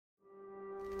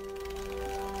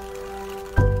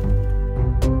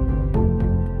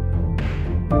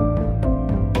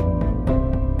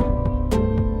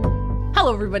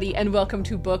everybody, and welcome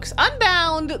to Books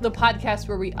Unbound, the podcast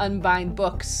where we unbind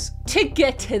books to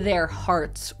get to their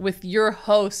hearts with your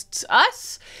hosts,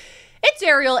 us. It's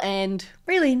Ariel and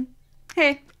Raylene.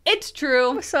 Hey. It's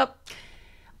Drew. What's up?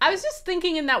 I was just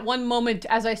thinking in that one moment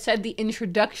as I said the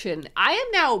introduction, I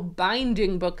am now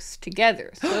binding books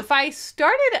together. So if I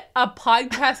started a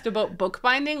podcast about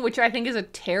bookbinding, which I think is a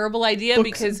terrible idea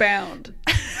because... bound.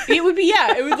 It would be,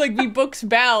 it would like be books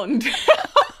bound.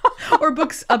 Or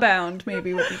books abound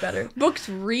maybe would be better. Books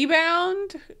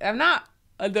rebound? I'm not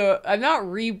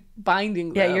rebinding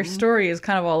them. Yeah, your story is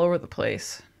kind of all over the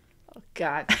place. Oh,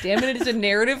 God damn it, it's a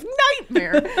narrative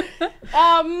nightmare.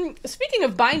 Speaking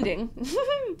of binding,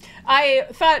 I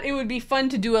thought it would be fun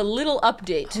to do a little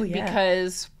update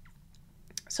because...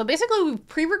 So basically, we've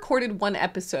pre-recorded one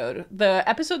episode. The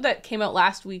episode that came out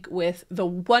last week with the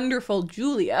wonderful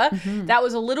Julia, that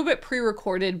was a little bit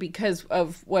pre-recorded because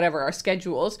of whatever, our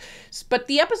schedules. But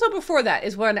the episode before that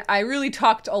is when I really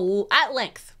talked at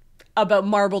length about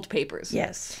marbled papers.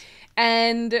 Yes.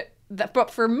 And but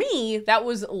for me, that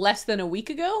was less than a week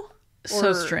ago.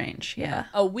 So strange, yeah.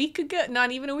 A week ago,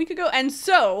 not even a week ago. And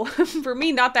so, for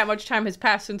me, not that much time has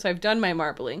passed since I've done my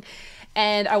marbling.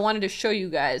 And I wanted to show you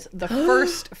guys the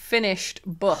first finished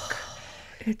book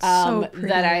it's so pretty.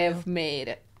 That I have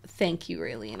made. Thank you,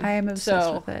 Raylene. I am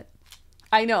obsessed with it.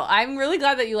 I know. I'm really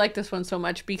glad that you like this one so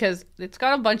much because it's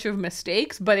got a bunch of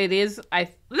mistakes, but it is,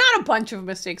 not a bunch of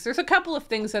mistakes. There's a couple of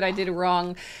things that I did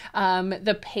wrong.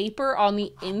 The paper on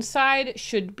the inside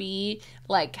should be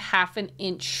like half an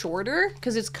inch shorter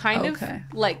because it's kind of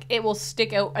like it will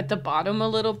stick out at the bottom a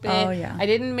little bit. Oh, yeah. I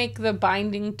didn't make the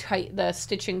binding tight, the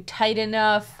stitching tight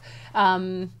enough.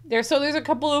 There's a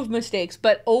couple of mistakes,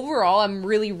 but overall I'm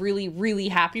really, really, really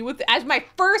happy with it. As my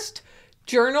first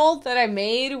journal that I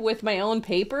made with my own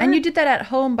paper. And you did that at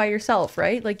home by yourself,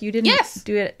 right? Like you didn't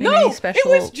do it in any special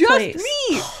it was just place.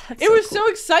 Me. It was so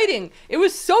exciting. It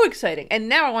was so exciting. And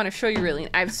now I want to show you, really.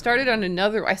 I started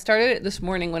it this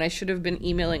morning when I should have been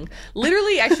emailing.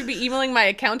 Literally, I should be emailing my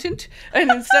accountant. And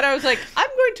instead I was like, I'm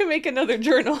going to make another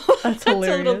journal. That's a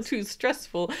hilarious. little too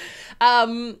stressful.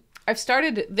 I've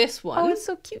started this one. Oh, it's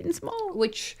so cute and small.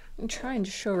 Which I'm trying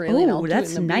to show Raylene. Oh,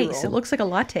 that's nice. It looks like a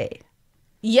latte.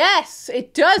 Yes,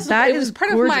 it does. That it was is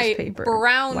part of my paper.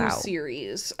 brown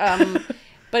series.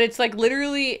 But it's like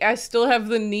literally I still have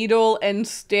the needle and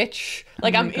stitch.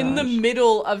 Like I'm in the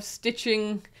middle of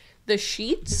stitching the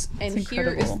sheets. And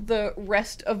here is the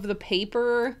rest of the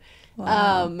paper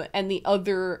and the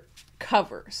other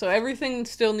cover. So everything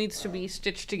still needs to be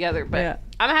stitched together. But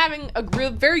I'm having a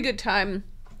very good time.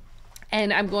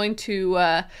 And I'm going to,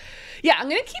 I'm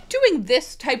going to keep doing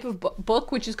this type of book,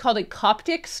 which is called a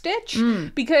Coptic stitch,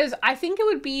 because I think it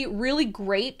would be really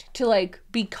great to, like,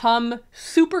 become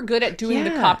super good at doing the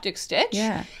Coptic stitch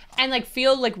and, like,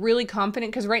 feel, like, really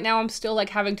confident, because right now I'm still, like,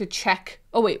 having to check,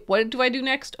 oh, wait, what do I do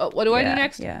next? Oh, what do I do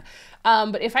next? Yeah.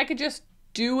 But if I could just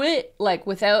do it, like,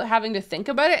 without having to think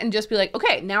about it and just be like,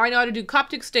 okay, now I know how to do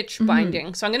Coptic stitch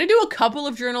binding. So I'm going to do a couple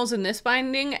of journals in this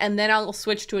binding, and then I'll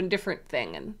switch to a different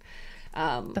thing, and...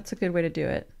 that's a good way to do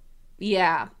it.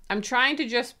 Yeah, I'm trying to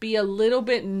just be a little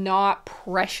bit not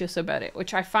precious about it,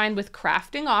 which I find with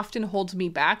crafting often holds me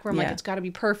back, where I'm like, it's got to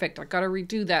be perfect. I got to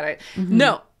redo that.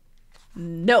 No,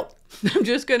 I'm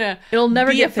just gonna. It'll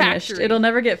never get finished. It'll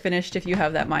never get finished if you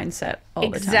have that mindset all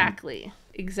the time.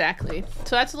 Exactly.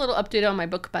 So that's a little update on my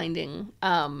bookbinding.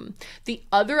 The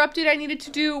other update I needed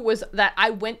to do was that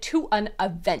I went to an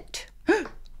event. Yeah,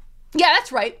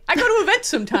 that's right. I go to events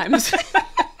sometimes.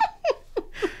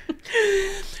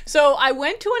 So I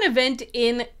went to an event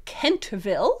in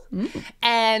Kentville,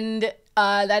 and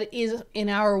that is in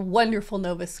our wonderful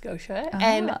Nova Scotia.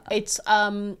 And it's,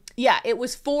 it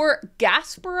was for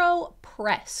Gasborough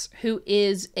Press, who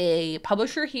is a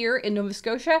publisher here in Nova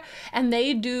Scotia, and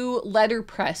they do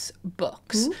letterpress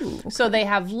books. So they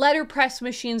have letterpress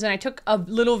machines, and I took a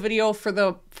little video for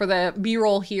the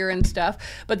B-roll here and stuff,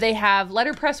 but they have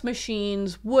letterpress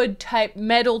machines, wood type,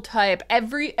 metal type,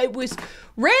 it was,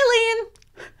 Raylene,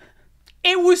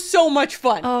 it was so much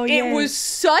fun. Oh, it was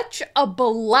such a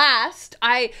blast.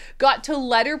 I got to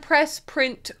letterpress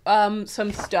print some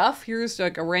stuff. Here's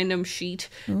like a random sheet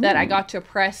that I got to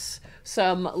press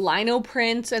some lino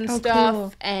prints and stuff.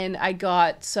 Cool. And I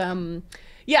got some,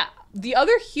 the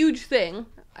other huge thing,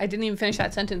 I didn't even finish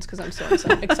that sentence because I'm so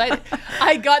excited.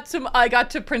 I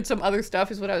got to print some other stuff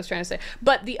is what I was trying to say.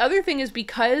 But the other thing is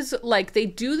because like they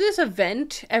do this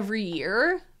event every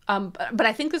year, But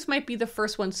I think this might be the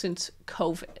first one since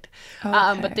COVID.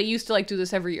 Okay. But they used to like do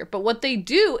this every year. But what they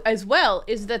do as well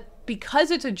is that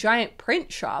because it's a giant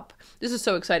print shop, this is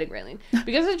so exciting, Raylene.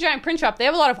 Because it's a giant print shop, they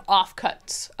have a lot of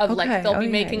offcuts of like they'll be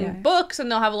making books, and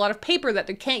they'll have a lot of paper that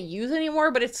they can't use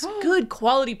anymore, but it's good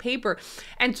quality paper.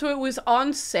 And so it was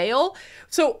on sale.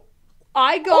 So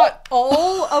I got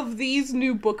all of these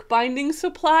new bookbinding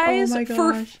supplies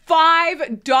for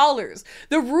 $5.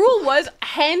 The rule was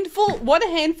one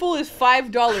handful is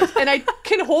 $5, and I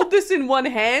can hold this in one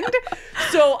hand.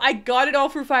 So I got it all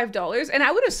for $5, and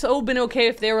I would have so been okay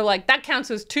if they were like, that counts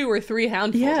as 2 or 3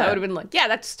 handfuls. I would have been like, yeah,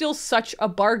 that's still such a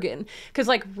bargain, because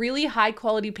like really high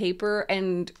quality paper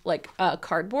and like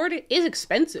cardboard is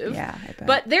expensive. Yeah, I bet.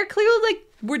 But they're clearly like,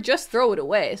 we're just throw it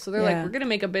away. So they're like, we're going to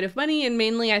make a bit of money. And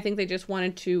mainly, I think they just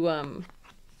wanted to, you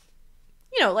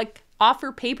know, like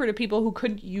offer paper to people who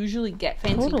couldn't usually get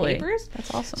fancy papers.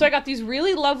 That's awesome. So I got these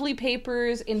really lovely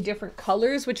papers in different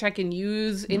colors, which I can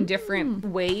use in different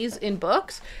ways in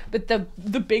books. But the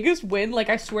biggest win, like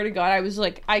I swear to God, I was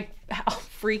like, I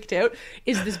freaked out,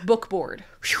 is this book board.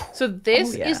 So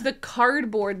this is the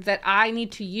cardboard that I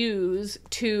need to use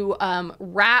to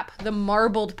wrap the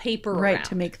marbled paper around.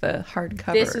 To make the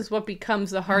hardcover. This is what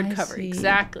becomes the hardcover.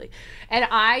 Exactly. And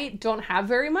I don't have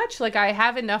very much. Like I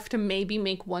have enough to maybe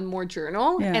make one more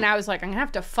journal. Yeah. And I was like, I'm gonna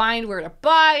have to find where to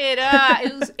buy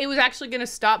it. It was actually gonna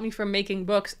stop me from making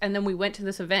books. And then we went to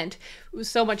this event. It was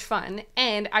so much fun.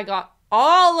 And I got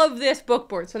all of this book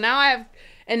board. So now I have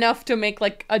enough to make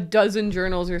like a dozen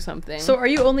journals or something. So are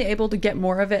you only able to get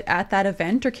more of it at that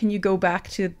event, or can you go back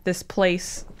to this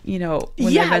place, you know,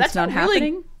 when the event's not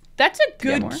happening? That's a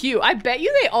good cue. I bet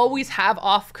you they always have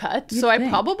offcuts, so I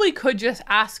probably could just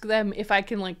ask them if I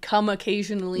can like come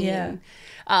occasionally and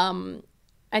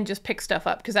just pick stuff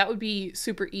up, because that would be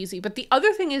super easy. But the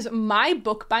other thing is, my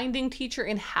bookbinding teacher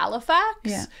in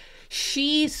Halifax,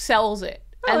 she sells it.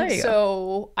 And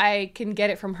so I can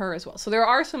get it from her as well. So there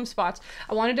are some spots.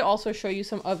 I wanted to also show you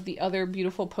some of the other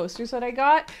beautiful posters that I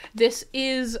got. This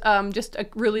is just a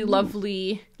really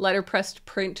lovely letterpressed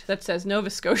print that says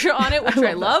Nova Scotia on it, which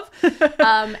I love.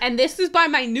 And this is by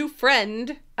my new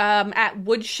friend at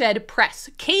Woodshed Press.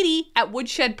 Katie at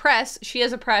Woodshed Press. She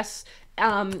has a press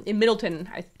in Middleton.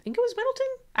 I think it was Middleton?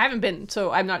 I haven't been,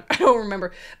 so I don't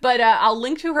remember. But I'll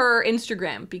link to her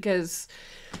Instagram, because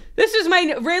this is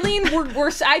my Raylene.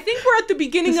 I think we're at the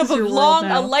beginning of a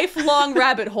lifelong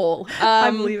rabbit hole.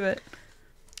 I believe it.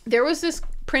 There was this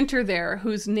printer there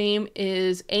whose name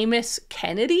is Amos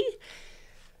Kennedy.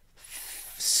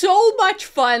 So much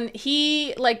fun.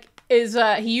 He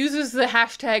he uses the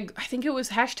hashtag. I think it was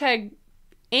hashtag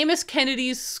Amos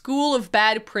Kennedy's School of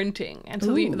Bad Printing. And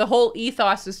so the whole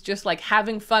ethos is just like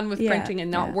having fun with printing and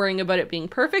not worrying about it being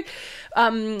perfect.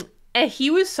 And he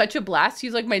was such a blast.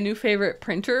 He's like my new favorite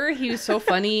printer. He was so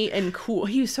funny and cool.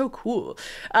 He was so cool.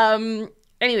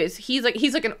 Anyways, he's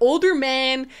like an older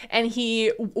man, and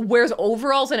he wears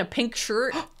overalls and a pink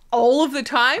shirt all of the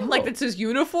time. Like that's his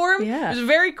uniform. Yeah. He was a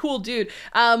very cool dude.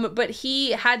 But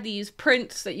he had these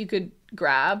prints that you could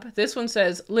grab. This one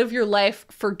says, "Live your life,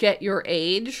 forget your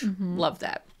age." Love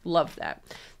that. Love that.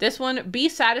 This one, "Be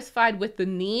satisfied with the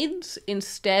needs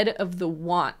instead of the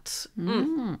wants."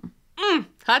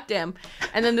 Hot damn.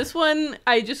 And then this one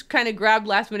I just kind of grabbed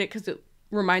last minute because it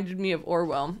reminded me of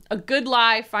Orwell. "A good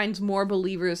lie finds more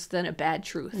believers than a bad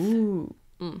truth."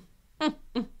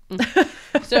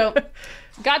 So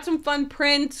got some fun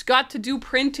prints, got to do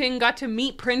printing, got to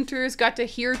meet printers, got to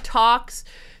hear talks.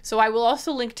 So I will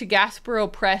also link to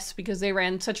Gasborough Press, because they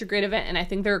ran such a great event, and I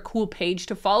think they're a cool page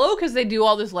to follow because they do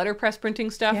all this letterpress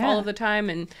printing stuff all of the time,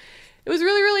 and it was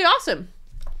really, really awesome.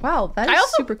 Wow, that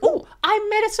is super cool. I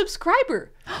met a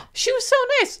subscriber. She was so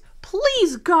nice.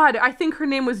 Please, God, I think her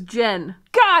name was Jen.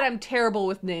 God, I'm terrible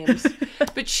with names.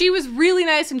 But she was really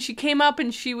nice, and she came up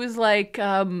and she was like,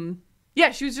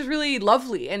 she was just really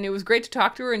lovely, and it was great to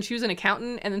talk to her, and she was an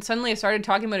accountant, and then suddenly I started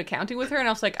talking about accounting with her, and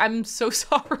I was like, I'm so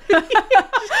sorry.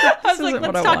 I was like,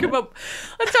 let's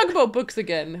talk about books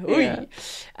again.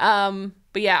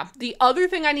 But yeah, the other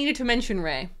thing I needed to mention,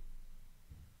 Ray,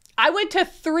 I went to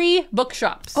 3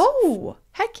 bookshops. Oh,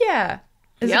 heck yeah.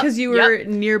 Is it because you were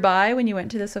nearby when you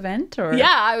went to this event? Or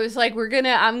yeah, I was like,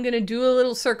 I'm gonna do a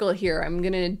little circle here.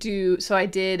 So I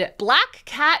did Black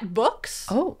Cat Books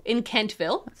in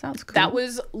Kentville. That sounds cool. That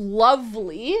was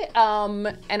lovely.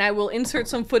 And I will insert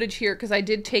some footage here because I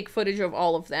did take footage of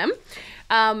all of them.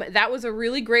 That was a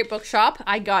really great bookshop.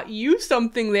 I got you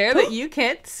something there that you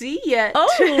can't see yet.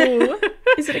 Oh,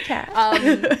 is it a cat?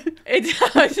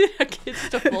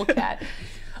 It's a full cat.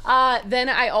 Then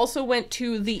I also went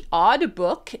to the Odd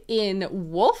Book in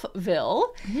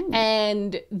Wolfville,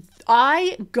 and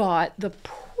I got the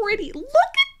pretty... Look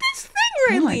at this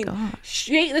thing, Raylene! Oh my gosh.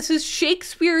 This is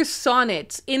Shakespeare's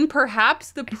sonnets in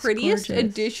perhaps the prettiest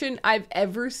edition I've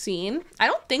ever seen. I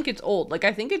don't think it's old. Like,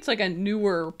 I think it's like a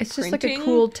newer It's just printing. like a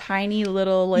cool, tiny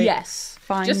little, like,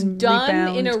 fine just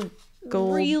done in a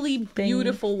gold really thing.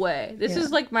 Beautiful way. This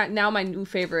is like my new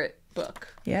favorite book.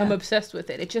 Yeah. I'm obsessed with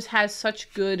it. It just has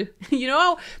such good, you know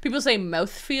how people say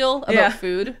mouthfeel about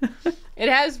food? It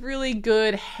has really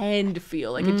good hand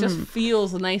feel. Like, it just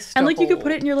feels nice to And, like, you could hold.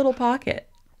 put it in your little pocket.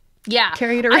 Yeah.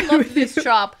 Carry it around I love with this you.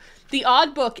 shop. The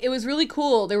Odd Book, it was really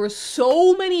cool. There were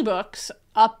so many books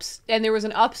and there was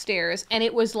an upstairs, and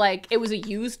it was like, it was a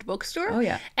used bookstore. Oh,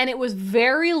 yeah. And it was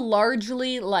very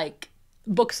largely like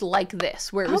books like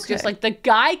this, where it was just like, the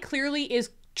guy clearly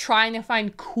is trying to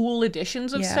find cool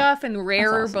editions of stuff and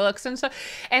rarer books and stuff.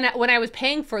 And when I was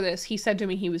paying for this, he said to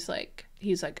me, he's like,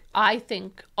 I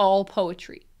think all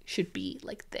poetry should be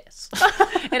like this.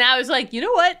 And I was like, you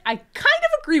know what? I kind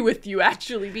of agree with you,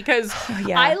 actually, because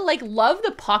I like love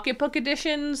the pocketbook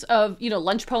editions of, you know,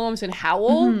 Lunch Poems and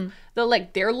Howl.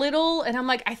 They're little, and I'm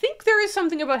like, I think there is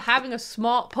something about having a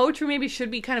small poetry maybe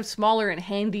should be kind of smaller and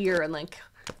handier, and like,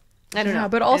 I don't know.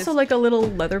 But also like a little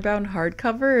leather-bound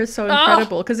hardcover is so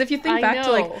incredible. Because if you think back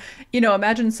to, like, you know,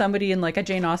 imagine somebody in like a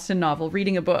Jane Austen novel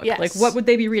reading a book. Yes. Like, what would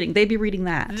they be reading? They'd be reading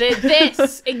that.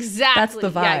 This, exactly. That's the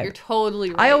vibe. Yeah, you're totally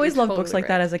right. I always loved books like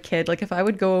that as a kid. Like, if I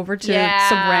would go over to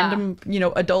some random, you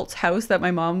know, adult's house that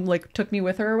my mom, like, took me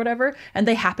with her or whatever, and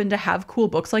they happened to have cool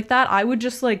books like that, I would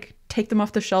just, like, take them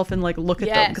off the shelf and, like, look at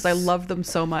them because I loved them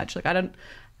so much. Like,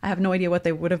 I have no idea what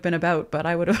they would have been about, but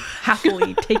I would have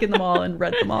happily taken them all and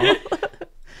read them all.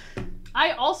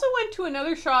 I also went to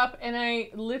another shop, and I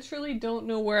literally don't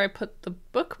know where I put the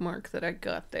bookmark that I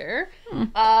got there.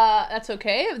 That's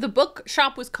okay. The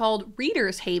bookshop was called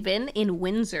Reader's Haven in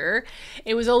Windsor.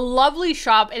 It was a lovely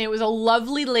shop, and it was a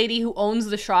lovely lady who owns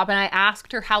the shop, and I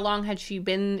asked her how long had she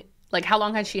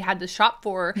had the shop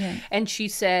for, and she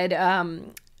said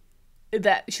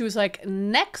that she was like,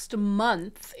 next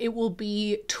month it will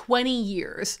be 20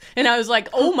 years. And I was like,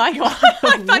 oh my God.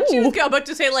 I thought she was about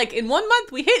to say, like, in 1 month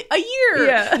we hit a year.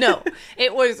 Yeah. No,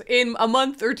 it was in a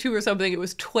month or two or something. It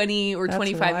was 20 or That's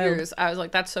 25 wild. years. I was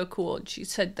like, that's so cool. And she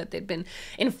said that they'd been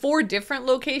in 4 different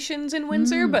locations in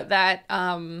Windsor, but that,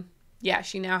 yeah,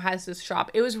 she now has this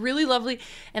shop. It was really lovely.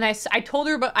 And I told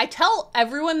her I tell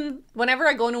everyone, whenever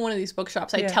I go into one of these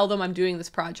bookshops, I tell them I'm doing this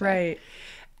project. Right.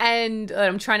 And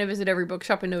I'm trying to visit every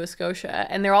bookshop in Nova Scotia,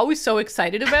 and they're always so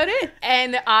excited about it.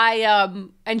 And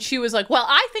and she was like, well,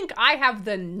 I think I have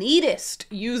the neatest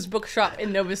used bookshop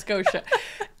in Nova Scotia.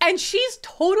 And she's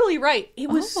totally right. It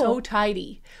was so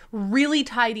tidy. Really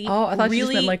tidy. Oh, I thought really she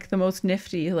just meant like the most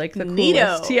nifty, like the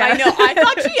neato. coolest. Yeah. I know.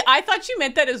 I thought she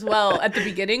meant that as well at the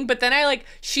beginning, but then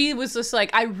she was just like,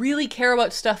 I really care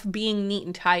about stuff being neat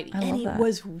and tidy. And it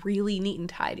was really neat and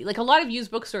tidy. Like a lot of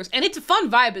used bookstores, and it's a fun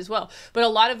vibe as well, but a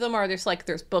lot of them are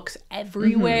there's books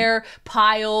everywhere,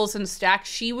 piles and stacks.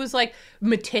 She was like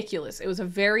meticulous. It was a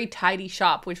very tidy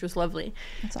shop, which was lovely.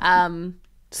 That's awesome.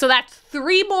 So that's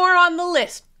 3 more on the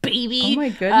list, baby. Oh my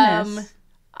goodness.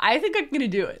 I think I'm gonna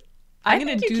do it. I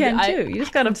think you can too. You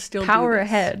just gotta still power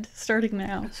ahead, starting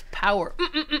now. Power.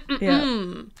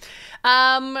 Yeah.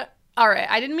 All right.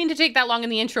 I didn't mean to take that long in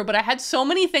the intro, but I had so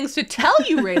many things to tell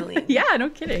you, Raylene. Yeah, no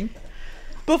kidding.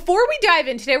 Before we dive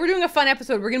in, today we're doing a fun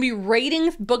episode. We're going to be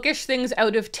rating bookish things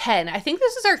out of 10. I think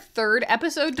this is our 3rd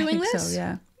episode doing this. So,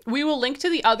 yeah. We will link to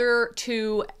the other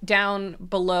 2 down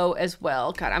below as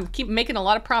well. God, I'm keep making a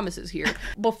lot of promises here.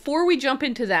 Before we jump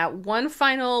into that, one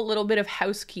final little bit of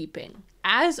housekeeping.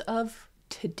 As of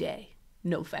today,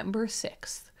 November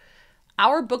 6th,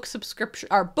 our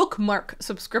Bookmark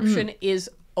subscription is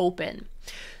open.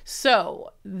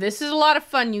 So this is a lot of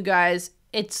fun, you guys.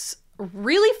 It's a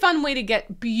really fun way to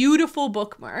get beautiful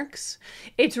bookmarks.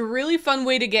 It's a really fun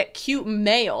way to get cute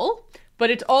mail, but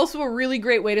it's also a really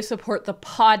great way to support the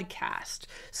podcast.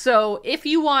 So if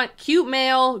you want cute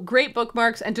mail, great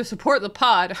bookmarks, and to support the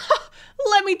pod,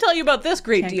 let me tell you about this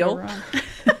great deal.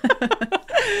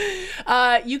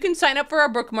 You can sign up for our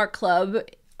bookmark club.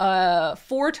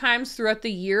 4 times throughout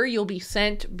the year, you'll be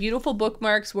sent beautiful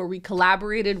bookmarks where we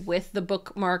collaborated with the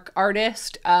bookmark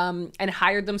artist and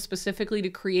hired them specifically to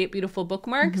create beautiful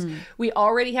bookmarks. We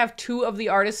already have 2 of the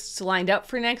artists lined up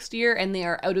for next year, and they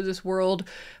are out of this world,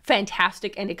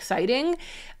 fantastic and exciting.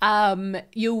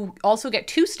 You also get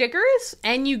 2 stickers,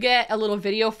 and you get a little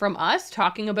video from us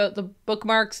talking about the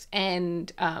bookmarks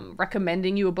and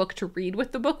recommending you a book to read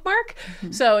with the bookmark.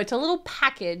 So it's a little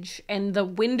package, and the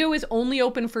window is only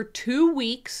open for 2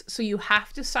 weeks, so you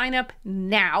have to sign up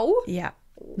now. Yeah.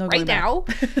 No, right now.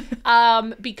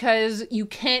 Because you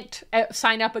can't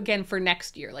sign up again for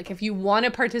next year. Like, if you want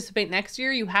to participate next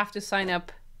year, you have to sign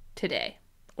up today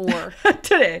or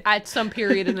today at some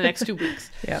period in the next 2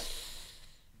 weeks. Yeah.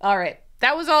 All right.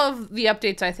 That was all of the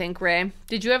updates, I think, Ray.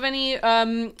 Did you have any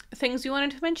things you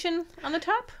wanted to mention on the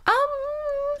top?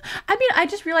 I mean, I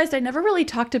just realized I never really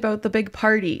talked about the big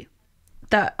party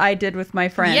that I did with my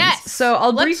friends. Yes. So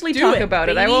I'll briefly talk about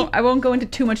it. I won't go into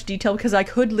too much detail because I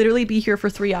could literally be here for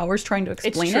 3 hours trying to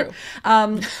explain it.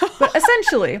 But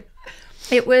essentially,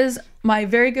 it was my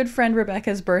very good friend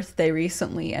Rebecca's birthday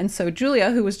recently. And so Julia,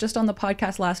 who was just on the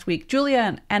podcast last week,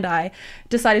 Julia and I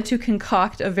decided to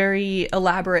concoct a very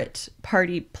elaborate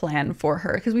party plan for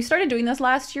her. Because we started doing this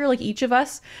last year, like each of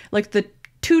us, like the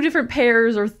 2 different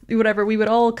pairs or whatever, we would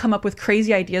all come up with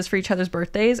crazy ideas for each other's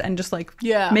birthdays and just like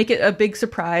make it a big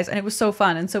surprise. And it was so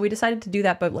fun. And so we decided to do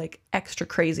that, but like extra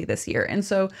crazy this year. And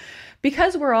so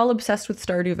because we're all obsessed with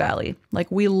Stardew Valley,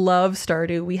 like we love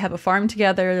Stardew, we have a farm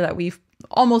together that we've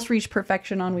almost reached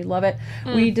perfection on. We love it.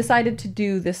 We decided to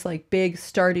do this like big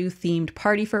Stardew themed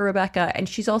party for Rebecca, and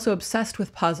she's also obsessed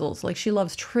with puzzles. Like she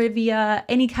loves trivia,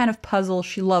 any kind of puzzle,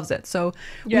 she loves it. So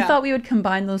we thought we would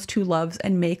combine those 2 loves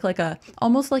and make like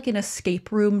almost like an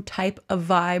escape room type of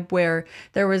vibe where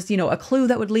there was, a clue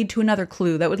that would lead to another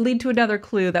clue that would lead to another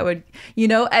clue that would,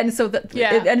 and so it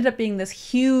ended up being this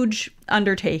huge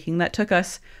undertaking that took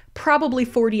us probably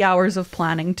 40 hours of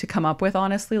planning to come up with,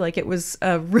 honestly. Like it was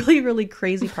a really, really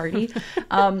crazy party.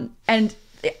 And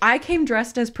I came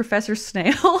dressed as Professor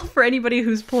Snail. For anybody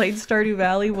who's played Stardew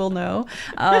Valley will know.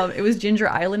 It was Ginger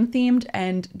Island themed,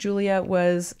 and Julia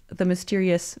was the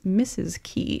mysterious Mrs.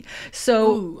 Key.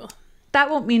 So that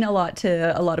won't mean a lot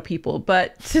to a lot of people,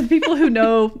 but to the people who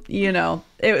know,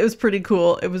 it was pretty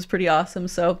cool. It was pretty awesome.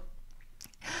 So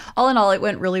all in all, it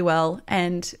went really well,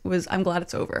 and I'm glad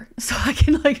it's over. So I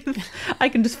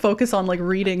can just focus on like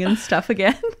reading and stuff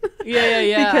again.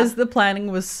 Yeah. Because the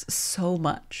planning was so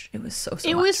much. It was so much.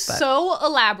 It was so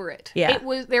elaborate. Yeah.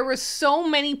 There were so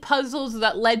many puzzles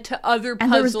that led to other puzzles.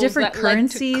 And there was different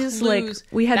currencies. Like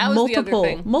we had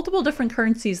multiple different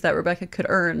currencies that Rebecca could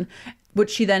earn,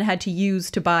 which she then had to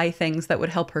use to buy things that would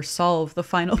help her solve the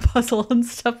final puzzle and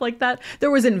stuff like that.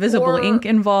 There was invisible ink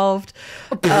involved.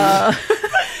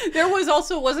 There was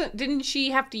also, didn't she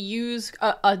have to use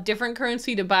a different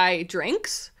currency to buy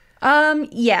drinks?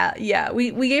 Yeah.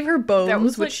 We gave her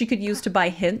bones, which she could use to buy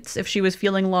hints if she was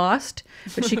feeling lost,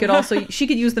 but she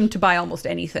could use them to buy almost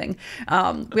anything.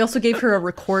 We also gave her a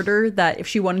recorder that if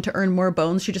she wanted to earn more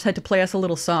bones, she just had to play us a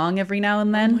little song every now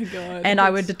and then. Oh my God, and I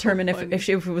would determine if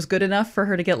it was good enough for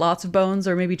her to get lots of bones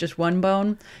or maybe just 1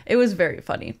 bone. It was very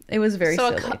funny. It was very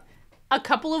silly. A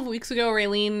couple of weeks ago,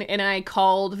 Raylene and I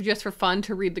called just for fun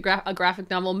to read a graphic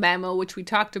novel, Mamo, which we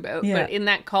talked about. Yeah. But in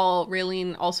that call,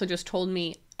 Raylene also just told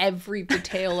me every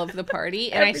detail of the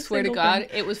party, and I swear to God,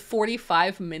 it was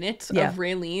 45 minutes of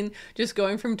Raylene just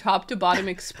going from top to bottom,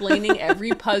 explaining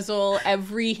every puzzle,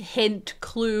 every hint,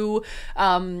 clue,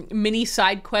 mini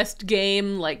side quest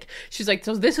game. Like, she's like,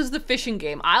 so this is the fishing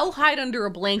game. I'll hide under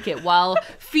a blanket while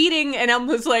feeding, and I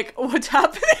was like, what's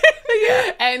happening?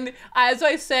 And as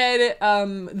I said,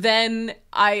 then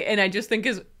I just think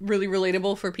is really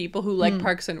relatable for people who like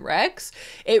Parks and Recs.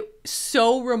 It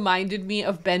so reminded me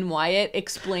of Ben Wyatt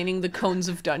explaining the cones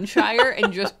of Dunshire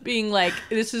and just being like,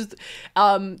 this is,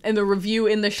 and the review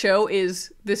in the show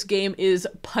is, this game is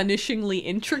punishingly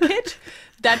intricate.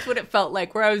 That's what it felt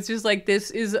like, where I was just like,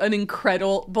 this is an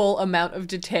incredible amount of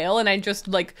detail. And I just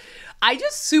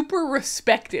super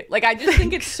respect it. Like, I just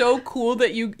think it's so cool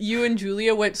that you and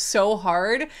Julia went so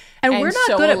hard. And we're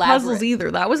not good at puzzles either.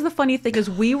 That was the funny thing,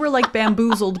 is we were like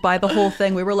bamboozled by the whole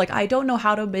thing. We were like, I don't know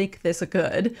how to make this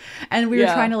good. And we were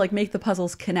trying to like make the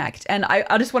puzzles connect. And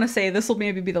I just want to say, this will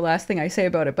maybe be the last thing I say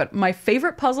about it, but my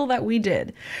favorite puzzle that we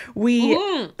did,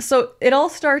 so it all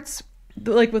starts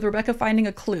like with Rebecca finding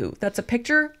a clue. That's a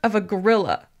picture of a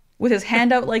gorilla with his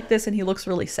hand out like this, and he looks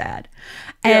really sad.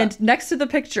 And next to the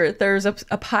picture, there's a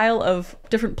pile of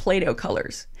different Play-Doh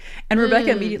colors. And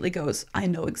Rebecca immediately goes, I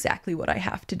know exactly what I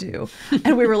have to do.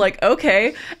 And we were like,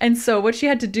 okay. And so what she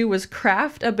had to do was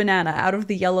craft a banana out of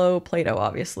the yellow Play-Doh,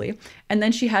 obviously. And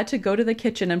then she had to go to the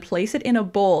kitchen and place it in a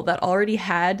bowl that already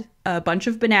had a bunch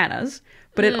of bananas.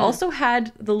 But it also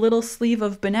had the little sleeve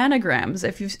of bananagrams.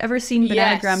 If you've ever seen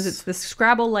bananagrams, it's this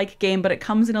Scrabble-like game, but it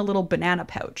comes in a little banana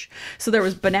pouch. So there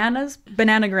was bananas,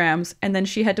 bananagrams, and then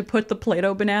she had to put the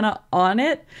Play-Doh banana on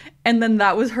it. And then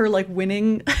that was her like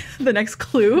winning the next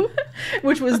clue. clue,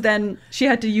 which was then she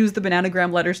had to use the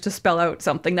bananagram letters to spell out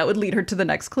something that would lead her to the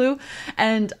next clue.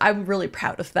 And I'm really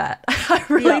proud of that. I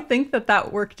really think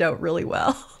that worked out really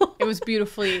well. It was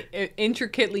beautifully,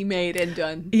 intricately made and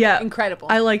done. Yeah. Incredible.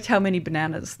 I liked how many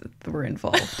bananas that were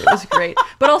involved. It was great.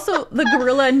 But also the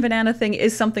gorilla and banana thing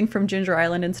is something from Ginger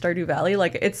Island and Stardew Valley.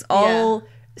 Like it's all...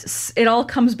 It all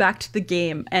comes back to the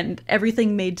game and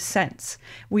everything made sense.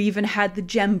 We even had the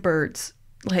gem birds.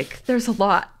 Like there's a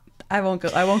lot. I won't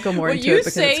go more into it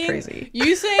because it's crazy.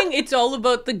 You saying it's all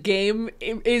about the game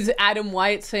is Adam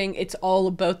Wyatt saying it's all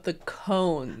about the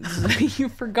cones.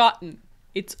 You've forgotten.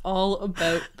 It's all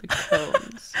about the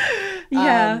cones.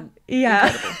 Yeah.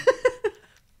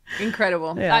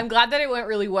 Incredible. Yeah. I'm glad that it went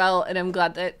really well, and I'm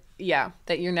glad that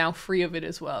that you're now free of it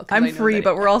as well. I'm free,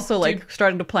 but we're also like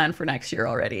starting to plan for next year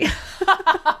already.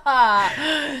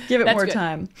 Give it more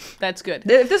time. That's good.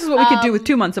 If this is what we could do with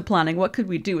 2 months of planning, what could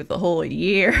we do with the whole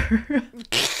year?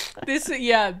 That's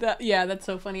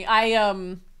so funny.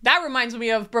 That reminds me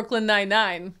of Brooklyn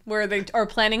Nine-Nine, where they are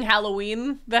planning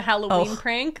the Halloween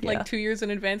prank, like 2 years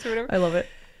in advance or whatever. I love it.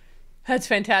 That's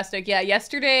fantastic. Yeah,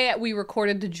 yesterday we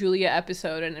recorded the Julia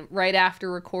episode, and right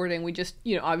after recording, we just,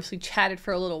 obviously chatted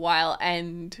for a little while,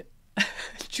 and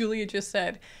Julia just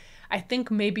said, I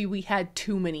think maybe we had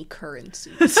too many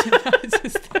currencies.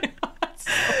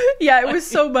 Yeah, it was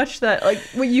so much that, like,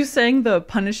 when you saying the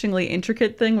punishingly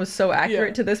intricate thing was so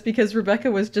accurate to this, because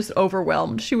Rebecca was just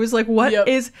overwhelmed. She was like, what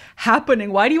is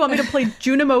happening? Why do you want me to play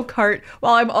Junimo Kart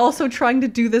while I'm also trying to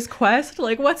do this quest?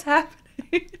 Like, what's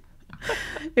happening?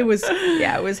 It was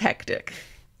hectic.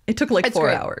 It took like 4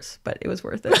 hours, but it was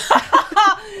worth it.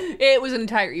 It was an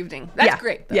entire evening. That's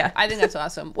great, though. Yeah. I think that's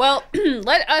awesome. Well,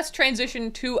 let us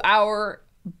transition to our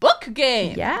book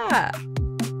game. Yeah.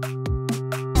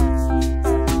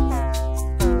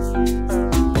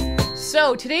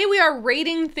 So today we are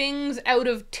rating things out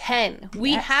of 10.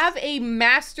 We have a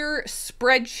master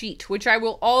spreadsheet, which I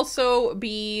will also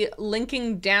be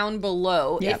linking down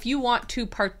below. Yep. If you want to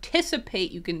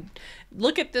participate, you can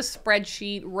look at this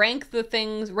spreadsheet, rate the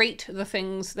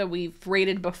things that we've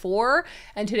rated before.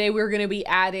 And today we're going to be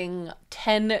adding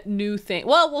 10 new things.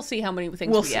 Well, we'll see how many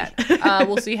things we add.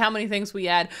 We'll see how many things we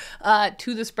add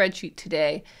to the spreadsheet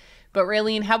today. But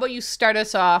Raylene, how about you start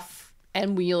us off?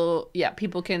 And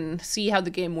people can see how the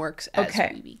game works as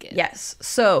we begin. Yes.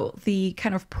 So the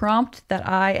kind of prompt that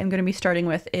I am going to be starting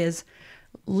with is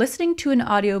listening to an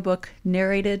audiobook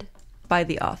narrated by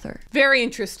the author. Very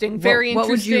interesting. Very interesting. What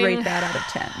would you rate that out of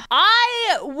 10?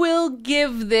 I will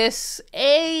give this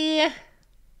a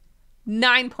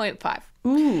 9.5.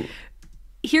 Ooh.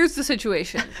 Here's the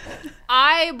situation.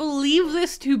 I believe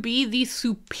this to be the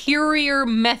superior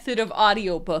method of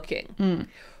audiobooking.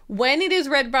 When it is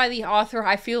read by the author,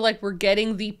 I feel like we're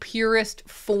getting the purest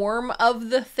form of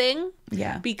the thing.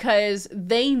 Yeah. Because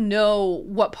they know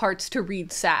what parts to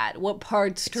read sad, what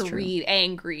parts to read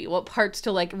angry, what parts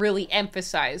to like really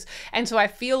emphasize. And so I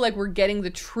feel like we're getting the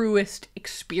truest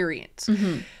experience.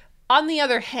 On the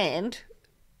other hand,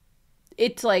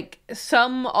 it's like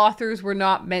some authors were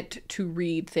not meant to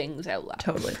read things out loud.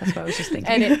 Totally. That's what I was just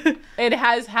thinking. And it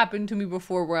has happened to me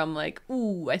before where I'm like,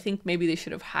 ooh, I think maybe they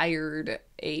should have hired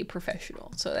a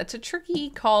professional. So that's a tricky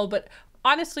call. But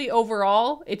honestly,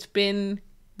 overall, it's been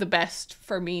the best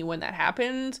for me when that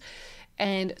happens.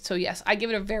 And so, yes, I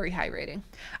give it a very high rating.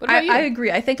 What about you? I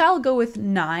agree. I think I'll go with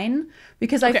 9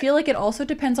 because I feel like it also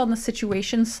depends on the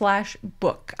situation /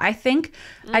 book. I think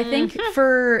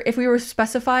for if we were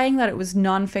specifying that it was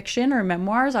nonfiction or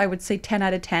memoirs, I would say 10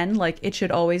 out of 10. Like it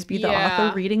should always be the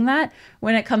author reading that.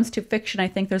 When it comes to fiction, I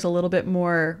think there's a little bit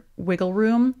more wiggle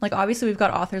room. Like obviously we've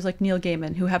got authors like Neil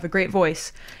Gaiman who have a great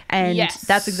voice, and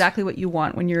that's exactly what you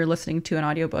want when you're listening to an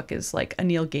audiobook is like a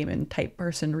Neil Gaiman type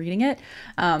person reading it.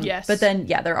 But then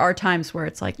there are times where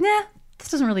it's like, nah, this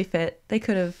doesn't really fit. They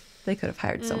could have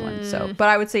hired someone. So, but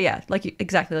I would say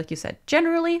exactly like you said.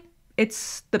 Generally,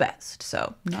 it's the best.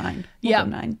 So 9. We'll go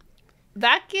 9.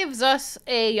 That gives us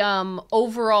a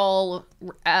overall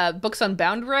Books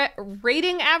Unbound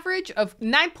rating average of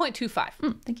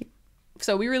 9.25. Thank you.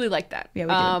 So we really like that. Yeah,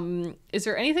 we do. Is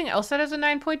there anything else that has a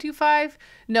 9.25?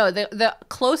 No, the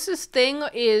closest thing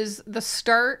is the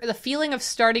feeling of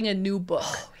starting a new book,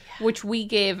 which we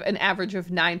gave an average of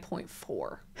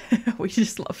 9.4. We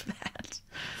just love that.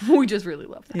 We just really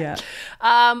love that.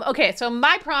 Yeah. Okay, so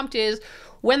my prompt is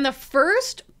when the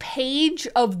first page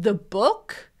of the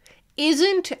book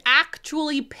isn't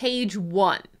actually page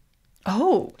 1.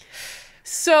 Oh.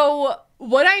 So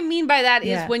what I mean by that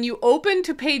is when you open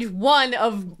to page 1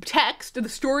 of text, the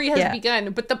story has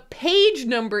begun, but the page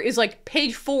number is like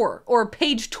page 4 or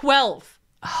page 12.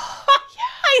 Oh,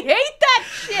 I hate that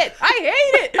shit. I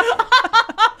hate it.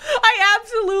 I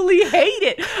absolutely hate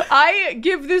it. I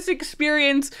give this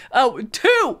experience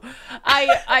 2.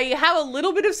 I have a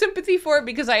little bit of sympathy for it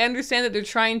because I understand that they're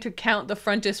trying to count the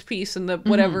frontispiece and the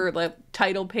whatever the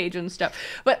title page and stuff.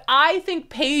 But I think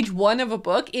page 1 of a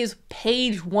book is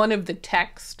page 1 of the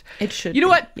text. It should. You know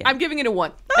what? Yeah. I'm giving it a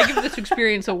 1. I give this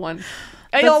experience a 1.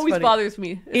 It always bothers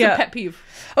me. It's a pet peeve.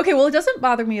 Okay, well, it doesn't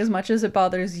bother me as much as it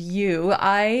bothers you.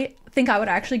 I think I would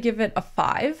actually give it a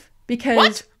 5 because...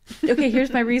 What? Okay,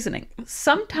 here's my reasoning.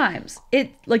 Sometimes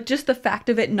it, like, just the fact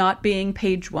of it not being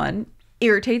page 1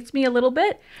 irritates me a little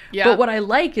bit. Yeah. But what I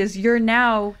like is you're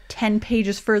now 10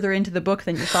 pages further into the book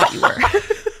than you thought you were.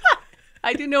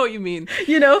 I do know what you mean.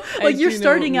 You know? Like, you're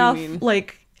starting off,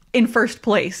 like... in first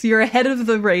place. You're ahead of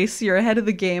the race. You're ahead of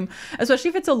the game. Especially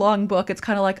if it's a long book, it's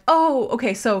kind of like, oh,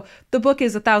 okay, so the book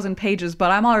is 1,000 pages,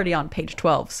 but I'm already on page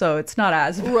 12, so it's not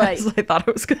as bad as I thought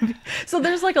it was going to be. So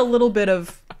there's like a little bit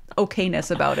of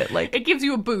okayness about it. Like, it gives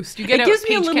you a boost. You get it gives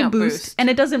me a little boost, and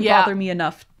it doesn't bother me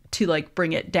enough to like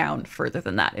bring it down further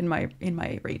than that in my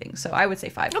rating. So I would say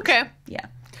 5. Okay. Yeah.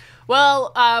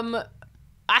 Well, I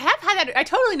have had that. I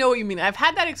totally know what you mean. I've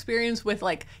had that experience with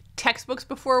like textbooks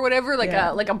before or whatever, like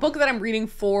a book that I'm reading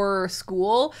for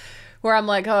school where I'm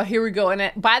like, oh, here we go.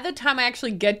 And by the time I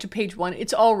actually get to page 1,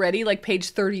 it's already like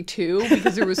page 32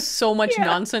 because there was so much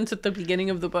nonsense at the beginning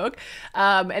of the book.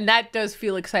 And that does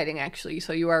feel exciting, actually.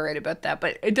 So you are right about that.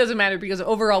 But it doesn't matter because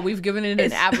overall, we've given it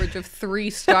an average of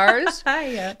 3 stars.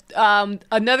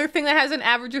 Another thing that has an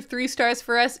average of 3 stars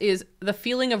for us is the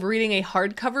feeling of reading a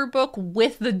hardcover book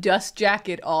with the dust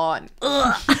jacket on.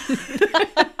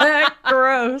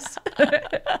 Gross.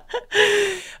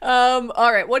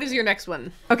 All right, what is your next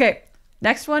one? Okay,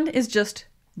 next one is just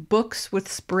books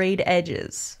with sprayed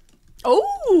edges.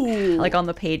 Oh, like on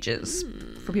the pages.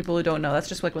 For people who don't know, that's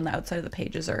just like when the outside of the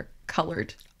pages are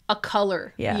colored. A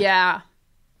color. Yeah.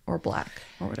 Or black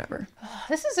or whatever.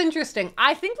 This is interesting.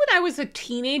 I think when I was a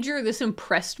teenager, this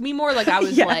impressed me more. Like I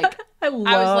was like, I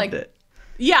loved it.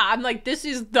 Yeah, I'm like, this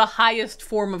is the highest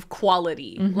form of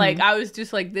quality. Like, I was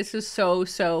just like, this is so,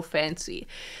 so fancy.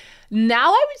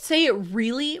 Now I would say it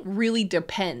really, really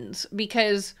depends.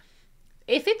 Because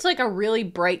if it's like a really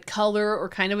bright color or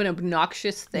kind of an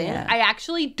obnoxious thing, I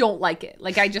actually don't like it.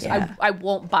 Like, I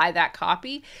won't buy that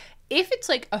copy. If it's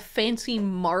like a fancy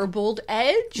marbled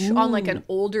edge on like an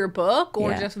older book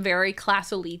or just very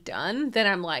classily done, then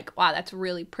I'm like, wow, that's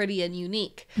really pretty and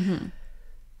unique.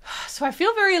 So I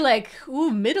feel very like,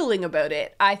 middling about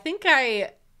it. I think I'm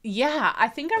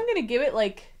going to give it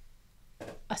like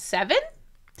a 7.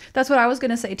 That's what I was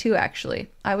going to say too, actually.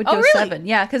 I would go 7.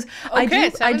 Yeah, because I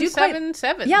do 7.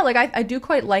 Yeah, like I do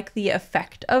quite like the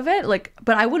effect of it, like,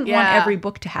 but I wouldn't want every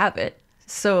book to have it.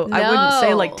 So I wouldn't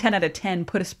say like 10 out of 10,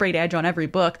 put a sprayed edge on every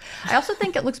book. I also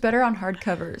think it looks better on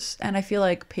hardcovers. And I feel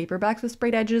like paperbacks with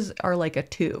sprayed edges are like a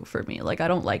 2 for me. Like I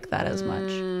don't like that as much.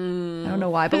 I don't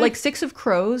know why. But like 6 of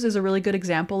Crows is a really good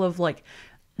example of like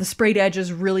the sprayed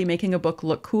edges really making a book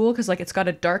look cool. Because like it's got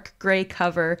a dark gray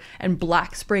cover and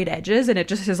black sprayed edges. And it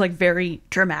just is like very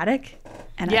dramatic.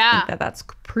 And I think that's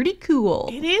pretty cool.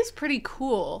 It is pretty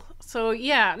cool. So,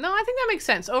 yeah. No, I think that makes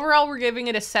sense. Overall, we're giving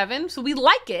it a 7. So, we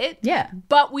like it. Yeah.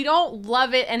 But we don't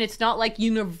love it, and it's not, like,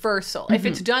 universal. If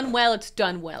it's done well, it's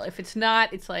done well. If it's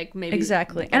not, it's, like, maybe...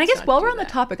 Exactly. And I guess while we're on the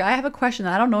topic, I have a question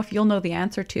that I don't know if you'll know the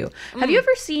answer to. Have you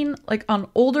ever seen, like, on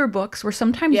older books where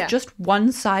sometimes just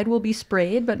one side will be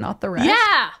sprayed, but not the rest?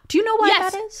 Yeah. Do you know why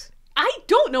that is? I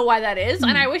don't know why that is,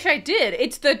 and I wish I did.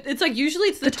 It's like, usually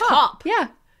it's the top. Yeah.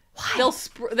 Why?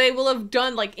 They will have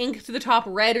done like ink to the top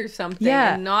red or something.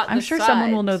 Yeah, and not I'm the sure sides.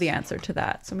 someone will know the answer to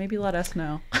that. So maybe let us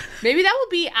know. Maybe that will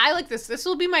be. I like this. This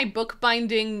will be my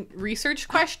bookbinding research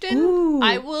question. Ooh.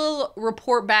 I will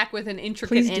report back with an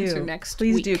intricate answer next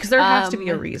week. Please do, because there has to be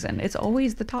a reason. It's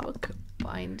always the top.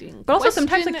 Bookbinding, but also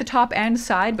sometimes like the top and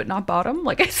side, but not bottom.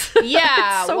 Like it's so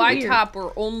why weird. Top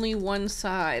or only one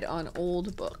side on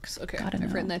old books? Okay,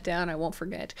 I've written that down. I won't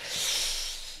forget.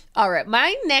 All right,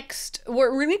 my next,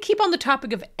 we're going to keep on the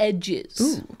topic of edges.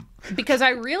 Ooh. Because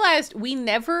I realized we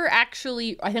never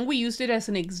actually, I think we used it as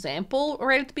an example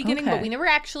right at the beginning, but we never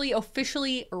actually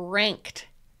officially ranked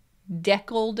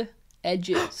deckled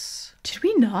edges. Did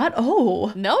we not?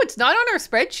 Oh. No, it's not on our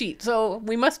spreadsheet, so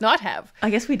we must not have. I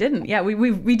guess we didn't. Yeah,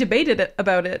 we debated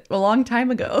about it a long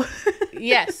time ago.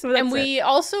 Yes, and we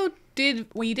also did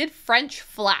French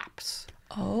flaps.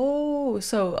 Oh,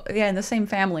 so yeah, in the same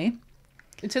family.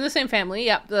 It's in the same family,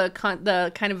 yeah. The kind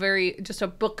of very, just a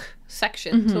book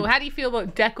section. So how do you feel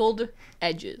about deckled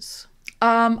edges?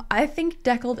 I think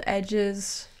deckled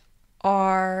edges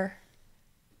are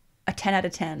a 10 out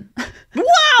of 10.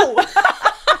 Wow!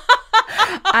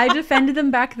 I defended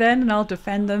them back then and I'll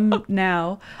defend them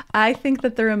now. I think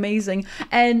that they're amazing.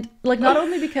 And like, not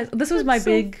only because this was my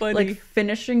big like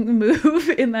finishing move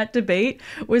in that debate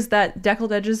was that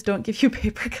deckled edges don't give you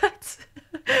paper cuts.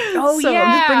 Oh, so yeah.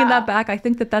 I'm just bringing that back. I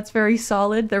think that that's very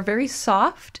solid. They're very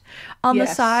soft on the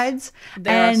sides.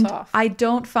 And I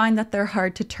don't find that they're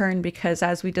hard to turn because,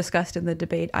 as we discussed in the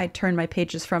debate, I turn my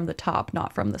pages from the top,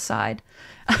 not from the side.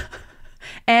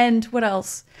 And what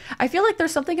else? I feel like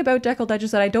there's something about deckled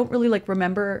edges that I don't really like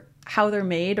remember how they're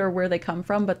made or where they come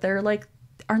from, but they're like,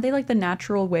 aren't they like the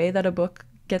natural way that a book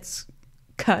gets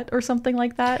cut or something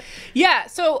like that? Yeah,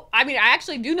 so I mean, I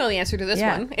actually do know the answer to this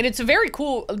one, and it's very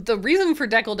cool. The reason for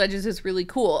deckled edges is really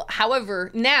cool. However,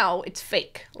 now it's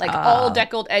fake. Like all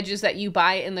deckled edges that you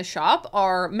buy in the shop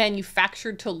are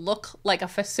manufactured to look like a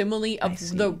facsimile of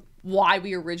the why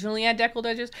we originally had deckled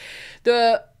edges.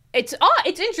 It's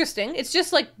interesting. It's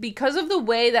just like because of the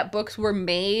way that books were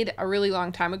made a really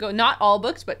long time ago. Not all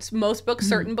books, but most books,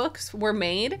 certain books were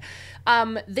made.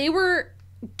 They were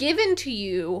given to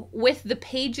you with the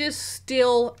pages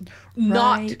still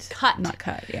not cut. Not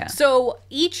cut, yeah. So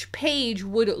each page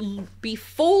would be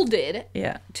folded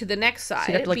to the next side,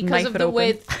 so you have to, like, because of the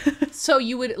way. So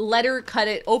you would letter cut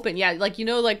it open. Yeah, like, you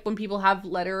know, like when people have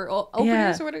letter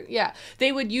openers or whatever. Yeah,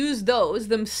 they would use those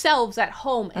themselves at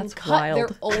home and cut their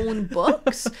own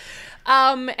books.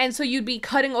 And so you'd be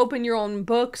cutting open your own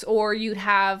books, or you'd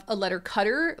have a letter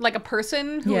cutter, like a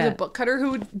person who was a book cutter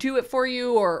who would do it for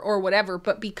you or whatever.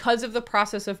 But because of the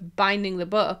process of binding the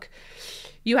book,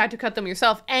 you had to cut them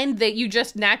yourself, and that you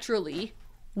just naturally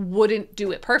wouldn't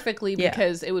do it perfectly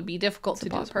because it would be difficult to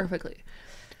do it perfectly.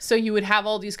 So you would have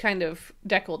all these kind of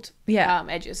deckled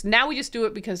edges. Now we just do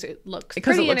it because it looks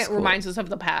pretty and it cool. Reminds us of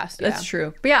the past. That's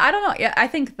true. But yeah, I don't know. Yeah, I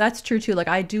think that's true too. Like,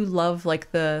 I do love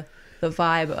like the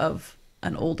vibe of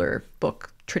an older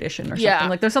book tradition or something.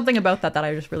 Like, there's something about that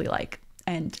I just really like.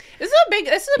 And this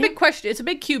is a big question. It's a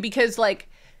big cue because, like,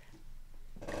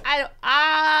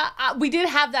 we did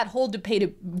have that whole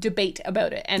debate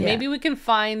about it, and maybe we can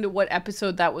find what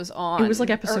episode that was on. It was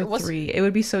like episode 3. It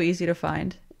would be so easy to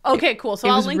find. Okay, cool. So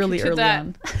I'll link to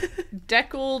that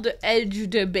Deckled Edge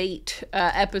debate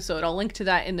episode. I'll link to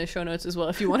that in the show notes as well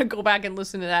if you want to go back and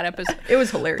listen to that episode. It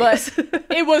was hilarious. But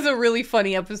it was a really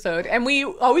funny episode, and we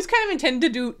always kind of intend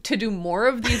to do more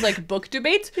of these like book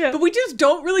debates, but we just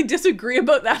don't really disagree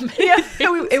about that many.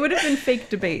 It would have been fake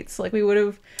debates. Like, we would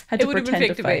have had to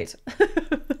pretend to fight.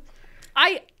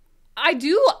 I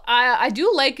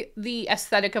do like the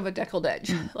aesthetic of a deckled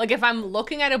edge. Like, if I'm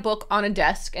looking at a book on a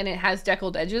desk and it has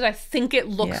deckled edges, I think it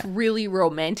looks really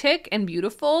romantic and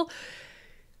beautiful.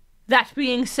 That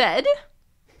being said,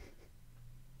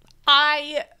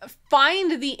 I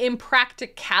find the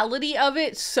impracticality of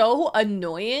it so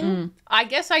annoying. I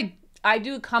guess I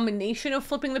do a combination of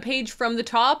flipping the page from the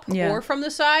top or from the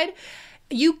side.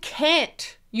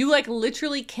 You like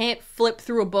literally can't flip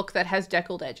through a book that has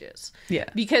deckled edges. Yeah.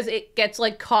 Because it gets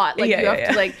like caught. Like, you have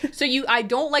to like, so I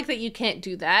don't like that you can't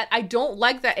do that. I don't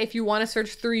like that if you want to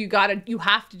search through, you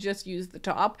have to just use the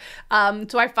top.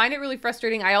 So I find it really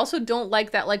frustrating. I also don't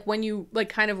like that, like, when you like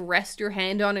kind of rest your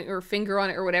hand on it or finger on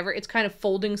it or whatever, it's kind of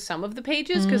folding some of the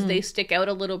pages because they stick out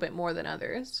a little bit more than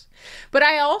others. But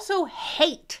I also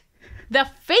hate the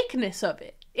fakeness of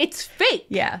it. It's fake.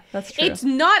 Yeah, that's true. It's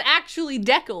not actually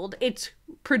deckled. It's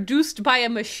produced by a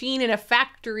machine in a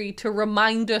factory to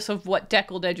remind us of what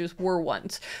deckled edges were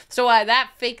once. So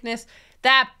that fakeness,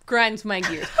 that grinds my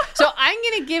gears. So I'm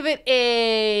going to give it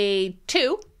a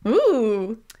 2.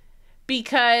 Ooh.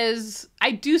 Because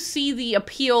I do see the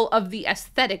appeal of the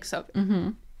aesthetics of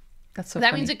it. That's so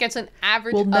that funny. means it gets an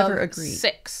average of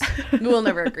 6. We'll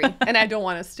never agree. And I don't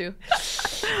want us to.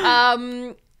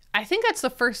 I think that's the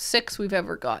first 6 we've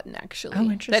ever gotten, actually. Oh,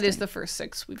 interesting. That is the first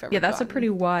 6 we've ever gotten. Yeah, that's a pretty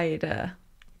wide,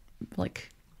 like,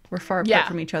 we're far apart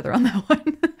from each other on that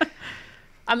one.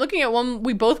 I'm looking at one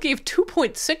we both gave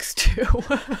 2.6 to.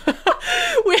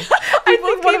 I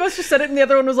think one of us just said it and the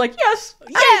other one was like, yes,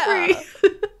 I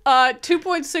agree.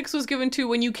 2.6 was given to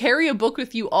when you carry a book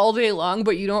with you all day long,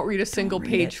 but you don't read a single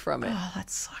page from it. Oh, that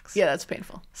sucks. Yeah, that's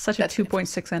painful. Such a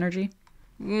 2.6 energy.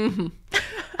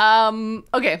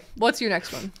 Okay, what's your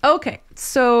next one? Okay,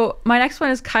 so my next one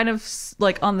is kind of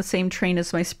like on the same train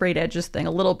as my sprayed edges thing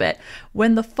a little bit.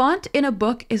 When the font in a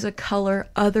book is a color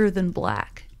other than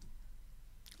black.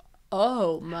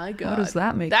 Oh my god. How does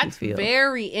that make you feel? That's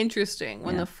very interesting.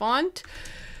 When the font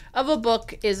of a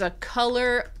book is a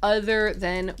color other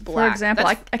than black. For example,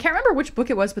 I can't remember which book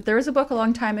it was, but there was a book a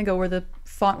long time ago where the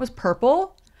font was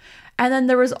purple. And then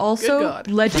there was also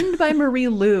Legend by Marie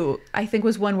Lu, I think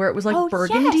was one where it was like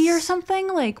burgundy or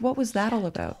something. Like, what was that all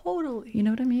about? Totally. You know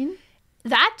what I mean?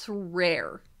 That's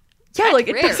rare. Yeah, That's like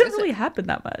it rare, doesn't isn't really it? happen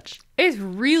that much. It's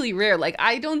really rare. Like,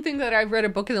 I don't think that I've read a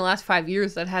book in the last 5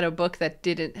 years that had a book that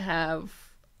didn't have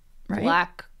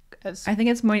black as... I think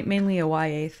it's mainly a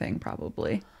YA thing,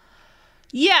 probably.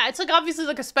 Yeah, it's like obviously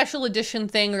like a special edition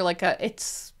thing, or like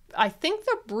it's... I think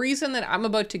the reason that I'm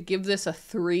about to give this a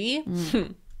 3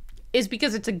 is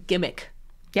because it's a gimmick.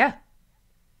 Yeah.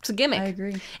 It's a gimmick. I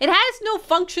agree. It has no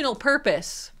functional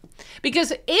purpose.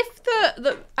 Because if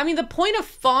the point of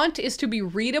font is to be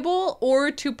readable or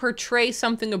to portray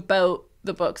something about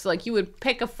the books. Like, you would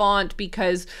pick a font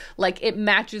because like it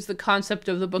matches the concept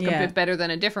of the book a bit better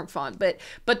than a different font.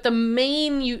 But the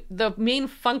main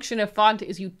function of font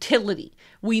is utility.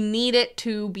 We need it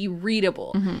to be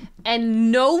readable.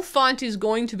 And no font is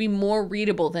going to be more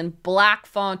readable than black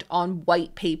font on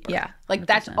white paper. Yeah. 100%. Like,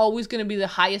 that's always going to be the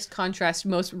highest contrast,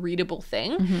 most readable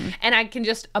thing. And I can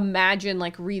just imagine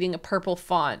like reading a purple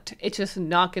font. It's just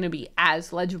not going to be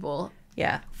as legible.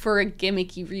 Yeah. For a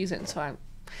gimmicky reason.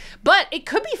 But it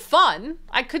could be fun.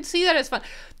 I could see that as fun.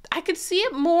 I could see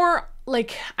it more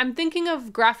like, I'm thinking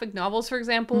of graphic novels, for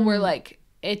example, where like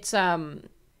it's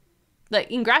like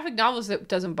in graphic novels it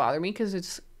doesn't bother me because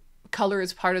it's color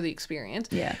is part of the experience.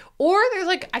 Yeah. Or there's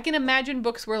like, I can imagine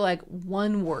books where like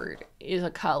one word is a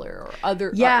color or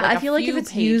other. Yeah, like I feel like if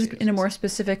it's used in a more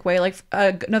specific way, like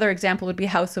another example would be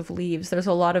House of Leaves. There's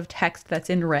a lot of text that's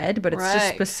in red, but it's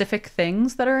just specific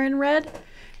things that are in red.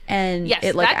 And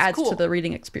it like adds to the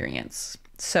reading experience.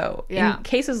 So in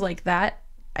cases like that,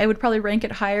 I would probably rank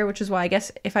it higher, which is why I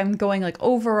guess if I'm going like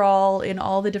overall in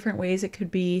all the different ways, it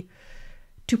could be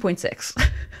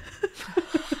 2.6.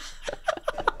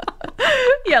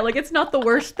 Yeah, like it's not the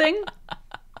worst thing,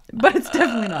 but it's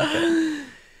definitely not good.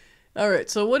 All right,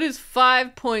 so what is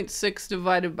 5.6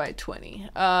 divided by 20?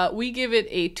 We give it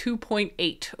a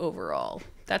 2.8 overall.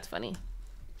 That's funny.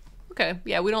 Okay,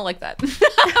 yeah, we don't like that.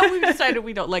 We've decided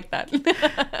we don't like that.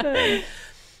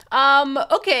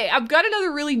 Okay, I've got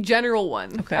another really general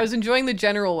one. Okay. I was enjoying the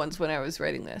general ones when I was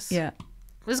writing this. Yeah.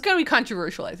 This is going to be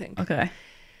controversial, I think. Okay.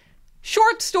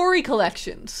 Short story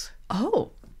collections.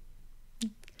 Oh.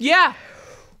 Yeah.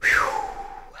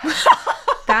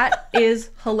 That is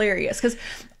hilarious. Because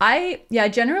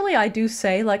generally I do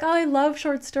say like, oh, I love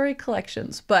short story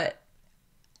collections, but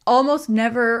almost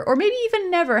never, or maybe even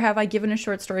never, have I given a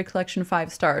short story collection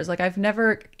 5 stars. Like, I've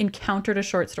never encountered a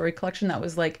short story collection that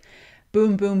was like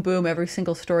boom, boom, boom, every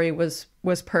single story was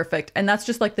perfect. And that's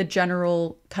just like the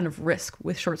general kind of risk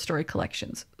with short story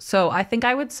collections. So I think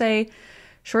I would say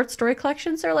short story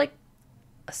collections are like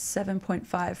a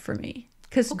 7.5 for me.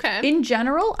 Because in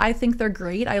general, I think they're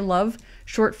great. I love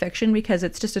short fiction because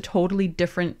it's just a totally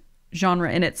different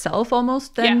genre in itself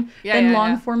almost than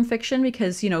long form fiction,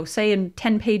 because, you know, say in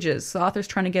 10 pages the author's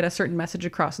trying to get a certain message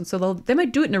across, and so they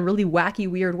might do it in a really wacky,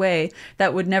 weird way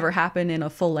that would never happen in a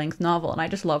full-length novel. And I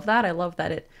just love that. I love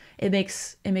that it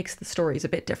makes the stories a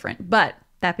bit different. But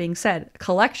that being said,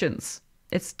 collections,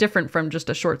 it's different from just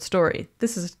a short story.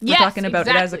 We're talking about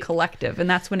it as a collective, and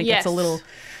that's when it gets a little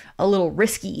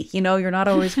risky. You know, you're not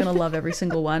always going to love every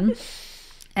single one.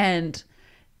 And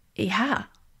yeah,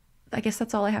 I guess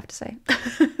that's all I have to say.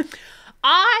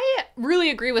 I really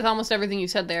agree with almost everything you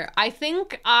said there. I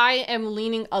think I am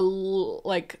leaning a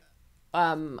lower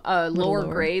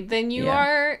grade than you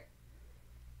are.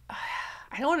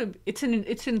 I don't want to. It's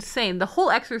insane. The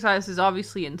whole exercise is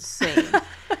obviously insane.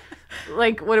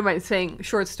 Like, what am I saying?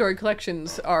 Short story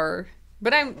collections are.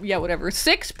 But whatever.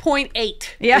 6.8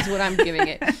 is what I'm giving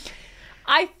it.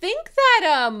 I think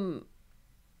that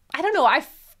I don't know. I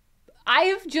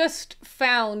have just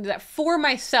found that for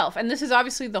myself, and this is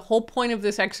obviously the whole point of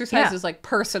this exercise is like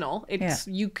personal.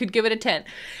 You could give it a 10.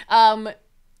 I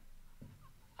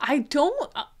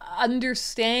don't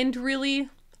understand really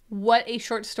what a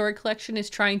short story collection is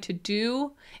trying to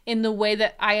do in the way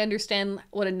that I understand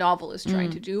what a novel is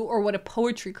trying to do, or what a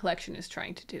poetry collection is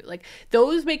trying to do. Like,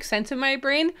 those make sense in my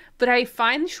brain, but I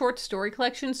find short story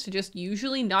collections to just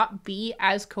usually not be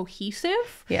as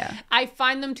cohesive. Yeah. I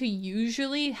find them to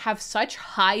usually have such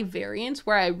high variance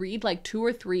where I read like 2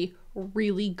 or 3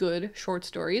 really good short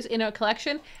stories in a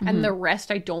collection and the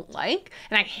rest I don't like.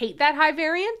 And I hate that high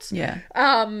variance. Yeah.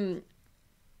 And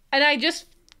I just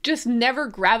never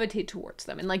gravitate towards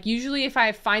them. And like, usually if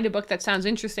I find a book that sounds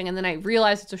interesting and then I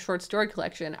realize it's a short story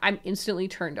collection, I'm instantly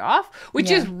turned off, which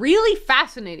is really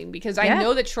fascinating, because I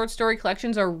know that short story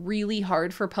collections are really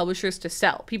hard for publishers to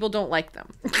sell. People don't like them.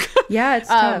 Yeah, it's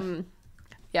tough.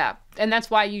 Yeah. And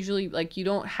that's why usually like you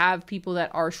don't have people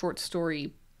that are short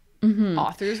story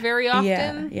authors very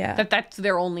often. Yeah. That's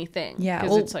their only thing. Yeah.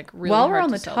 Because it's like really while hard we're on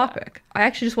to the sell topic, I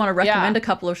actually just want to recommend a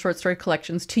couple of short story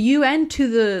collections to you and to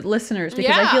the listeners,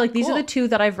 because I feel like these are the two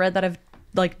that I've read that have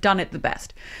like done it the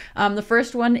best. The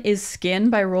first one is Skin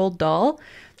by Roald Dahl.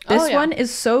 This one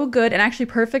is so good and actually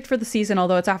perfect for the season,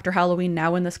 although it's after Halloween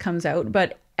now when this comes out.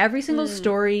 But every single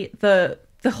story, the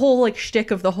whole like shtick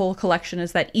of the whole collection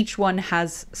is that each one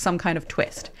has some kind of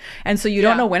twist. And so you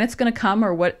don't know when it's going to come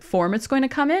or what form it's going to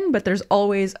come in, but there's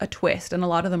always a twist. And a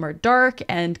lot of them are dark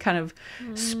and kind of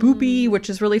spoopy,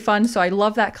 which is really fun. So I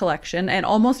love that collection. And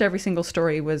almost every single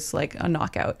story was like a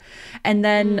knockout. And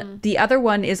then the other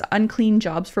one is Unclean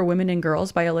Jobs for Women and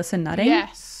Girls by Alyssa Nutting.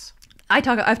 Yes.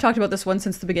 I've talked about this one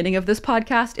since the beginning of this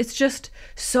podcast. It's just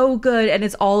so good, and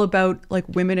it's all about like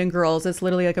women and girls. It's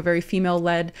literally like a very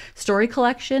female-led story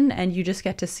collection, and you just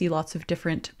get to see lots of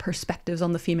different perspectives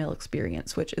on the female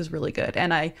experience, which is really good.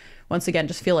 And I, once again,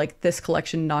 just feel like this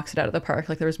collection knocks it out of the park.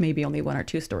 Like there was maybe only one or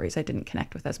two stories I didn't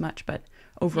connect with as much, but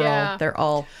overall, they're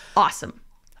all awesome.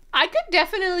 I could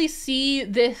definitely see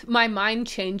my mind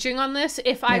changing on this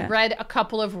if I read a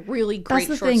couple of really great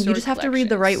short story That's the thing. You just have to read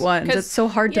the right ones. It's so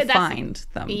hard to find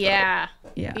them. Yeah.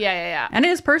 And it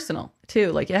is personal,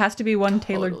 too. Like, it has to be one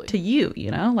tailored to you,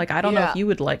 you know? Like, I don't know if you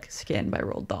would like Skin by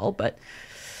Roald Dahl, but...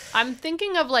 I'm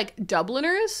thinking of, like,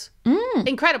 Dubliners.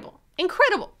 Incredible.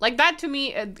 Like, that to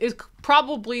me is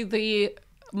probably the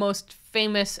most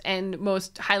famous and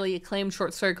most highly acclaimed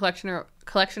short story collection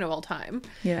of all time.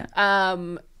 Yeah.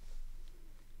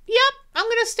 Yep, I'm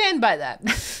gonna stand by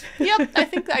that. Yep,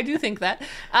 I do think that.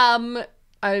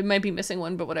 I might be missing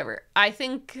one, but whatever. That's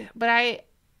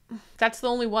the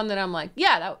only one that I'm like,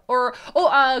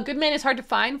 Good Man is Hard to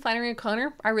Find, Flannery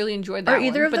O'Connor. I really enjoyed that. Are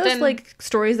either of those like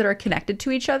stories that are connected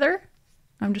to each other?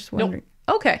 I'm just wondering. Nope.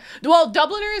 Okay. Well,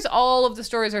 Dubliners, all of the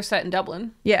stories are set in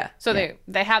Dublin. Yeah. So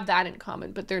they have that in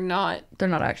common, but they're not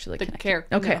actually the connected.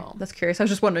 Character. Okay. No. That's curious. I was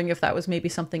just wondering if that was maybe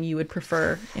something you would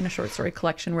prefer in a short story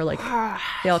collection where like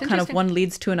they all kind of one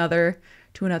leads to another.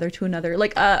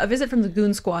 Like A Visit from the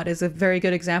Goon Squad is a very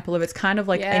good example of it's kind of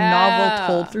like a novel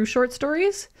told through short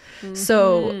stories.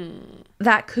 So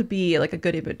that could be like a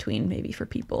good in between maybe for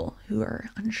people who are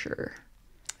unsure.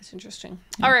 That's interesting.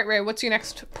 Yeah. All right, Ray, what's your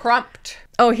next prompt?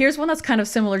 Oh, here's one that's kind of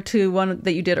similar to one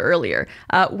that you did earlier.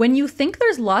 When you think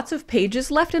there's lots of pages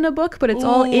left in a book, but it's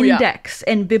all index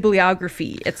and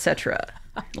bibliography, etc.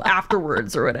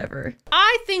 afterwards or whatever.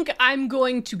 I think I'm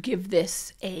going to give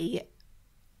this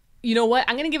you know what?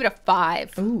 I'm going to give it a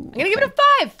 5. Ooh, I'm going to give it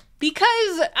a 5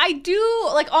 because I do,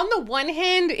 like, on the one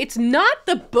hand, it's not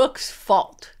the book's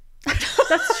fault.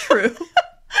 That's true.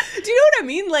 Do you know what I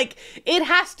mean? Like, it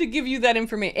has to give you that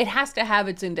information. It has to have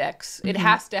its index. It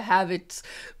has to have its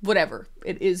whatever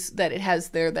it is that it has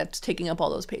there that's taking up all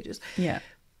those pages. Yeah.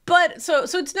 But so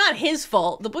it's not his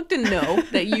fault. The book didn't know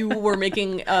that you were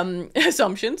making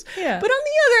assumptions. Yeah. But on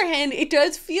the other hand, it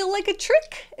does feel like a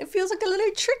trick. It feels like a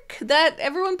little trick that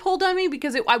everyone pulled on me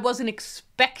because I wasn't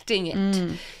expecting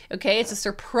it. Okay, it's a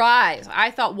surprise.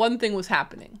 I thought one thing was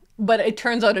happening, but it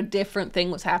turns out a different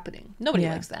thing was happening. Nobody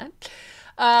likes that.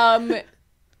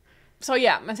 So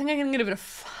yeah, I think I'm gonna give it a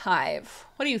 5.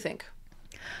 What do you think?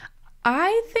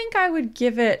 I think I would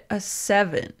give it a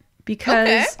 7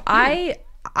 because I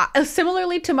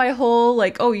similarly to my whole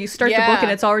like, oh, you start the book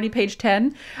and it's already page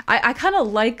 10. I kind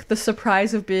of like the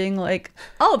surprise of being like,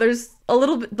 oh, there's a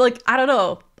little bit like, I don't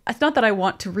know. It's not that I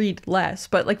want to read less,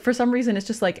 but like for some reason it's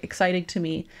just like exciting to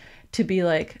me to be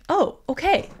like, oh,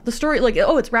 okay, the story, like,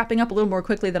 oh, it's wrapping up a little more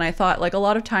quickly than I thought. Like a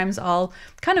lot of times I'll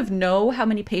kind of know how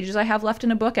many pages I have left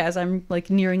in a book as I'm like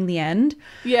nearing the end.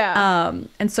 Yeah.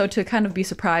 And so to kind of be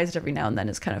surprised every now and then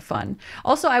is kind of fun.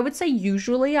 Also, I would say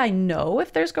usually I know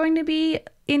if there's going to be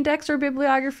index or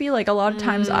bibliography. Like a lot of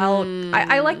times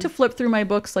I like to flip through my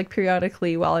books like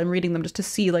periodically while I'm reading them just to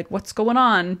see like what's going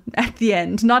on at the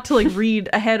end, not to like read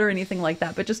ahead or anything like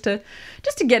that, but just to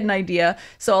get an idea.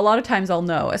 So a lot of times I'll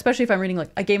know, especially if I'm reading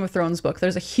like a Game of Thrones book,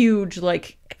 there's a huge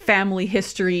like family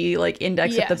history like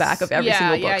index at the back of every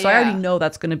single book. So I already know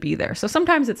that's going to be there. So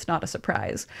sometimes it's not a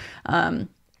surprise. But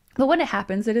when it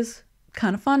happens, it is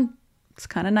kind of fun. It's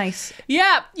kind of nice.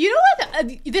 Yeah. You know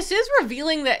what? This is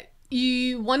revealing that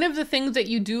one of the things that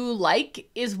you do like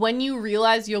is when you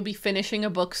realize you'll be finishing a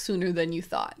book sooner than you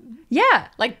thought. Yeah.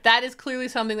 Like that is clearly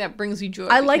something that brings you joy.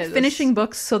 I like finishing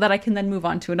books so that I can then move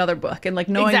on to another book. And like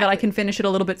knowing that I can finish it a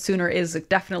little bit sooner is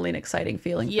definitely an exciting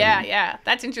feeling for me. Yeah.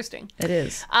 That's interesting. It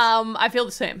is. I feel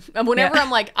the same. Whenever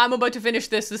I'm like, I'm about to finish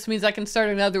this means I can start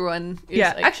another one.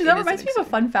 Yeah. Like, actually, that reminds me of a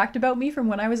fun fact about me from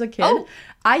when I was a kid.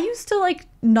 I used to like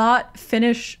not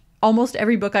finish almost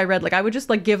every book I read, like I would just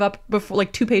like give up before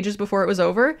like 2 pages before it was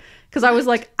over, because I was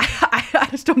like, I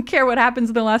just don't care what happens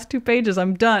in the last 2 pages.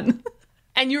 I'm done.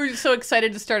 And you were so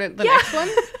excited to start the next one?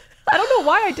 I don't know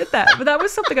why I did that, but that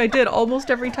was something I did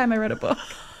almost every time I read a book.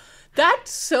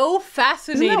 That's so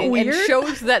fascinating. Isn't that weird? And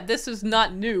shows that this is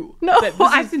not new. No,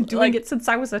 I've been doing it since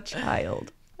I was a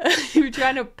child. You were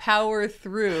trying to power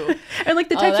through. And like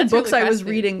the types of books really I was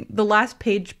reading, the last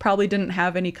page probably didn't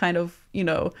have any kind of, you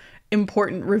know,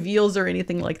 important reveals or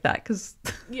anything like that, because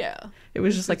it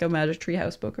was just like a Magic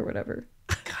Treehouse book or whatever.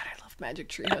 God, I love Magic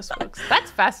Treehouse books.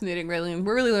 That's fascinating, really.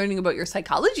 We're really learning about your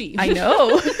psychology. I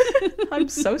know. I'm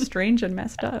so strange and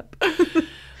messed up.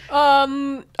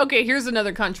 Okay, here's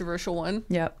another controversial one.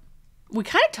 Yep. We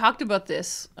kind of talked about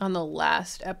this on the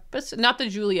last episode, not the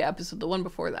Julia episode, the one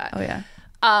before that. Oh yeah.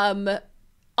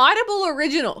 Audible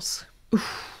originals.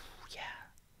 Oof, yeah.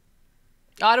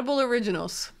 Audible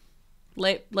originals.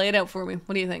 Lay it out for me.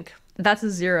 What do you think? That's a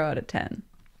 0 out of 10.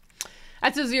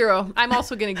 That's a 0. I'm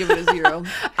also going to give it a 0.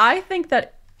 I think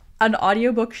that an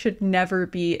audiobook should never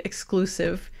be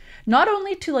exclusive, not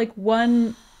only to like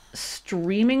one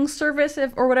streaming service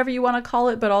or whatever you want to call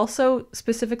it, but also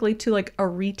specifically to like a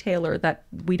retailer that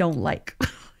we don't like.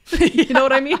 You know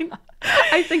what I mean?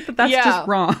 I think that that's just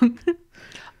wrong.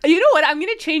 You know what? I'm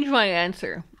going to change my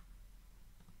answer.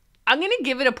 I'm going to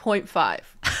give it a 0.5.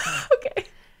 Okay.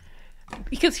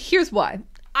 Because here's why.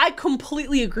 I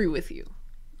completely agree with you.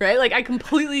 Right? Like, I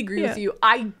completely agree with you.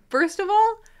 First of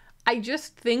all, I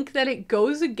just think that it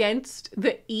goes against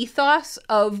the ethos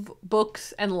of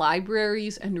books and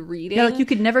libraries and reading. Yeah, like you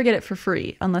could never get it for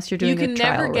free unless you're doing a trial. You can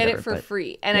never get it for but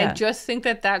free. And I just think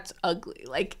that that's ugly.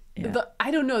 Like, I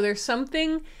don't know, there's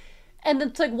something... And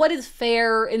it's like, what is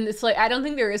fair in this? Like, I don't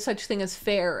think there is such thing as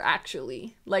fair,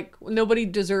 actually. Like, nobody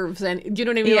deserves any. Do you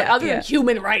know what I mean? Like, other than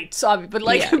human rights, obviously. But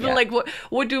like, but like,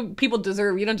 what do people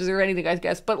deserve? You don't deserve anything, I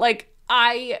guess. But like,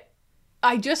 I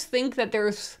just think that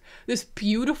there's this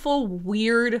beautiful,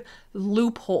 weird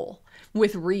loophole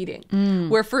with reading,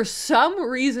 where for some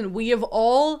reason we have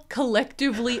all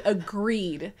collectively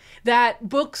agreed that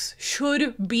books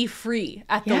should be free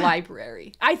at the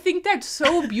library. I think that's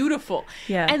so beautiful.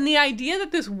 And the idea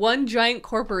that this one giant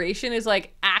corporation is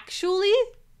like, actually,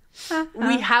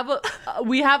 we have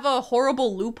a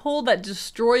horrible loophole that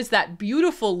destroys that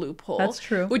beautiful loophole. That's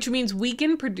true. Which means we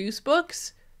can produce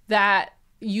books that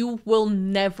you will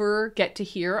never get to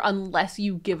hear unless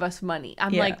you give us money.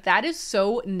 I'm like, that is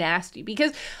so nasty.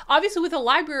 Because obviously with a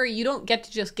library, you don't get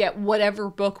to just get whatever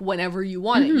book whenever you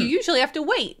want it. You usually have to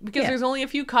wait because there's only a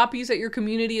few copies that your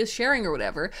community is sharing or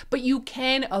whatever. But you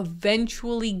can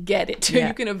eventually get it.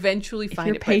 You can eventually find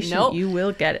it. If you're patient, you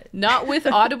will get it. Not with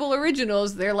Audible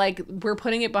Originals. They're like, we're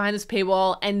putting it behind this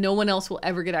paywall and no one else will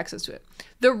ever get access to it.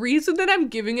 The reason that I'm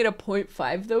giving it a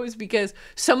 0.5 though is because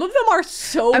some of them are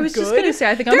so good. I was just gonna say,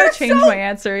 I think I'm gonna change my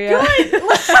answer. Good. Like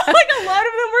a lot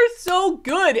of them are so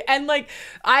good, and like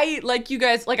you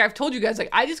guys, like I've told you guys, like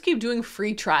I just keep doing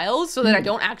free trials so that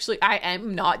I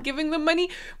am not giving them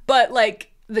money, but like.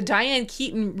 The Diane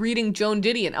Keaton reading Joan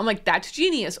Didion. I'm like, that's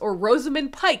genius. Or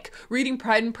Rosamund Pike reading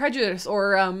Pride and Prejudice.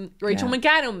 Or Rachel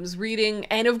McAdams reading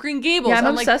Anne of Green Gables. Yeah,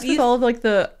 I'm obsessed with all of like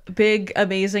the big,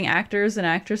 amazing actors and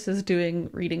actresses doing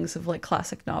readings of like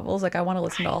classic novels. Like I want to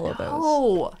listen to all of those.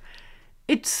 Oh,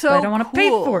 it's so but I don't want to pay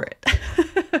for it.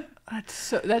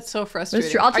 That's so frustrating.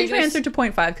 That's true. I'll change my answer to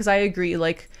 0.5 because I agree.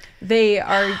 Like they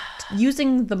are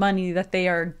using the money that they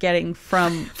are getting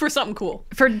from for something cool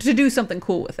to do something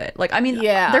cool with it. Like I mean,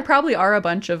 there probably are a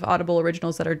bunch of Audible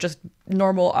originals that are just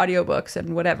normal audiobooks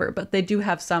and whatever, but they do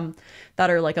have some that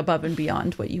are like above and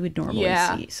beyond what you would normally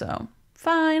see. So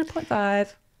fine,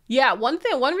 0.5. Yeah, one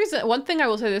thing I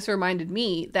will say, this reminded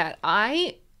me that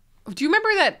do you remember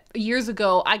that years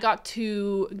ago I got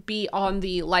to be on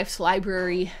the Life's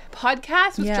Library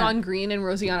podcast with John Green and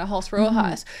Rosianna Halse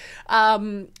Rojas?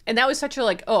 And that was such a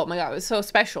like, oh my God, it was so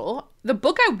special. The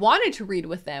book I wanted to read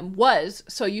with them was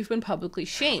So You've Been Publicly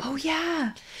Shamed. Oh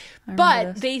yeah.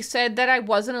 But they said that I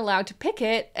wasn't allowed to pick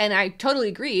it, and I totally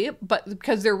agree, but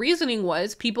because their reasoning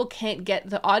was people can't get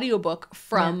the audiobook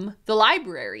from the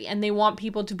library, and they want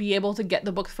people to be able to get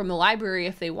the books from the library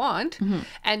if they want.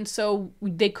 And so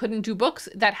they couldn't do books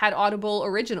that had Audible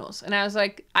originals. And I was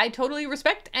like, I totally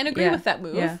respect and agree with that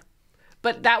move.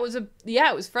 But that was it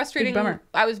was frustrating. Big bummer.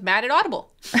 I was mad at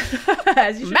Audible.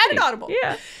 As you should mad be. at Audible.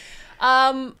 Yeah.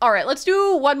 All right, let's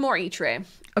do one more each, Ray.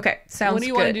 Okay, sounds good. What do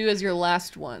you want to do as your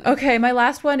last one? Okay, my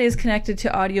last one is connected to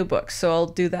audiobooks, so I'll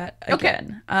do that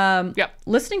again.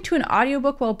 Listening to an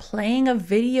audiobook while playing a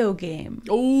video game.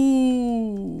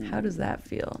 Ooh. How does that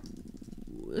feel?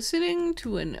 Listening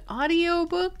to an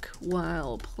audiobook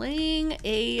while playing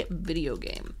a video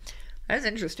game. That's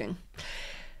interesting.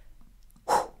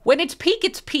 When it's peak,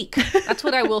 it's peak. That's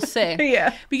what I will say.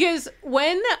 Yeah. Because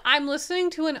when I'm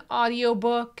listening to an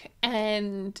audiobook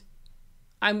and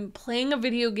I'm playing a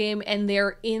video game and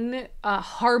they're in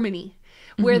harmony,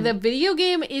 where the video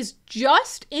game is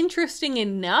just interesting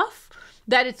enough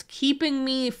that it's keeping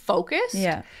me focused.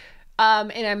 Yeah.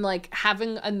 And I'm like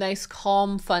having a nice,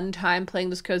 calm, fun time playing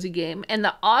this cozy game. And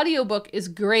the audiobook is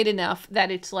great enough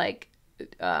that it's like,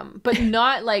 but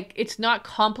not like,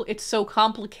 it's so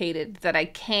complicated that I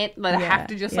can't, that I have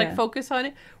to just like focus on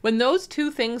it. When those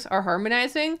two things are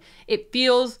harmonizing, it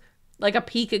feels like a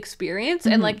peak experience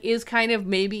and like is kind of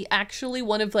maybe actually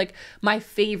one of like my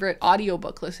favorite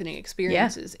audiobook listening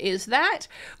experiences is that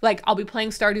like I'll be playing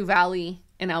Stardew Valley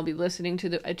and I'll be listening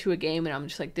to a game and I'm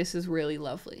just like, this is really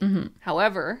lovely.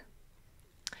 However,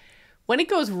 when it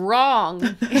goes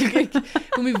wrong, it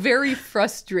can be very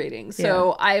frustrating.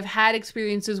 So I've had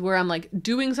experiences where I'm like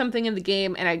doing something in the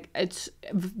game and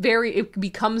it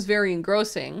becomes very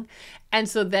engrossing. And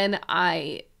so then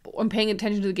I'm paying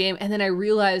attention to the game and then I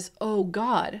realize, oh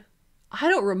God, I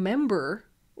don't remember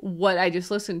what I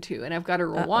just listened to and I've got to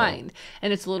rewind.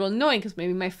 And it's a little annoying because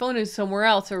maybe my phone is somewhere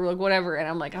else or like whatever. And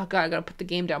I'm like, oh God, I got to put the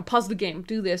game down, pause the game,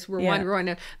 do this, rewind.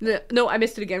 No, I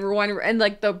missed it again, rewind. And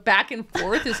like the back and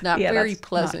forth is not very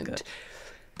pleasant. Not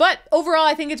but overall,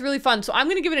 I think it's really fun. So I'm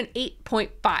going to give it an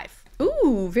 8.5.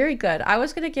 Ooh, very good. I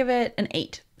was going to give it an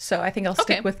 8. So I think I'll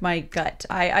stick with my gut.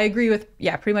 I agree with,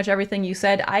 pretty much everything you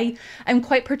said. I'm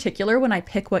quite particular when I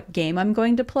pick what game I'm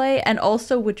going to play and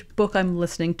also which book I'm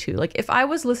listening to. Like if I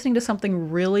was listening to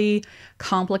something really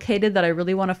complicated that I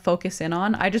really want to focus in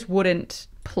on, I just wouldn't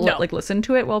listen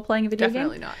to it while playing a video game.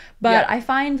 Definitely not. But I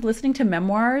find listening to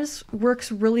memoirs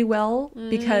works really well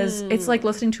because it's like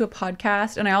listening to a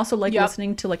podcast. And I also like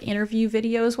listening to like interview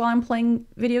videos while I'm playing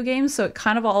video games. So it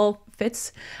kind of all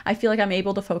fits. I feel like I'm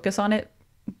able to focus on it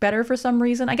better for some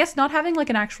reason. I guess not having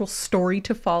like an actual story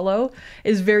to follow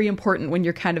is very important when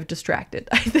you're kind of distracted,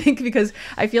 I think, because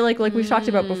I feel like we've talked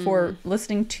about before,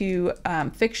 listening to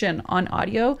fiction on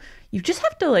audio, you just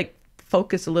have to like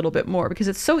focus a little bit more because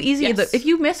it's so easy that if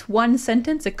you miss one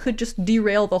sentence, it could just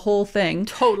derail the whole thing.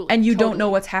 And you don't know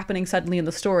what's happening suddenly in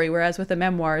the story. Whereas with a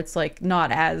memoir, it's like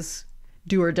not as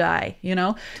do or die, you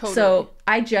know? So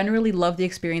I generally love the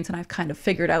experience and I've kind of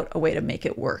figured out a way to make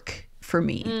it work for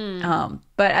me.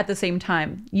 But at the same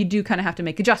time, you do kind of have to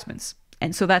make adjustments.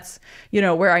 And so that's,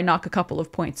 where I knock a couple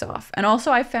of points off. And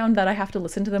also I found that I have to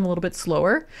listen to them a little bit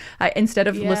slower. Instead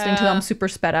of listening to them super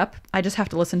sped up, I just have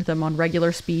to listen to them on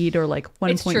regular speed or like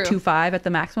 1.25 at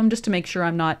the maximum just to make sure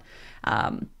I'm not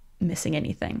missing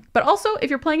anything. But also,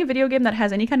 if you're playing a video game that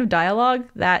has any kind of dialogue,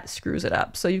 that screws it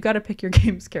up. So you've got to pick your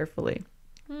games carefully.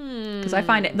 Because I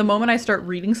find the moment I start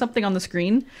reading something on the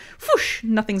screen, whoosh,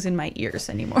 nothing's in my ears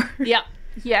anymore.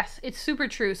 Yes, it's super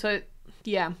true. So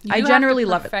I generally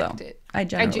love it though. I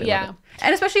generally love it.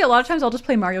 And especially a lot of times I'll just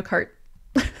play Mario Kart.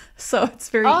 So it's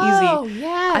very easy.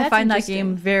 I find that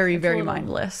game very, very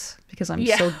mindless because I'm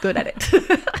so good at it.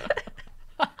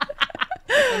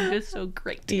 I'm just so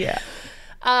great. Okay,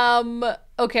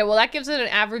 well that gives it an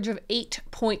average of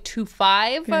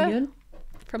 8.25 very good.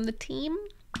 From the team.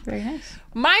 Very nice.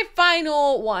 My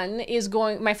final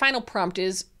prompt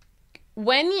is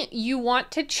when you want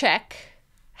to check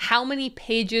how many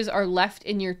pages are left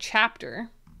in your chapter,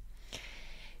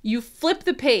 you flip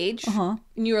the page and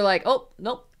you're like, oh,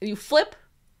 nope. You flip,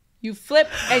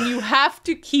 and you have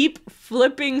to keep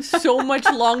flipping so much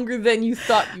longer than you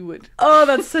thought you would. Oh,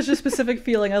 that's such a specific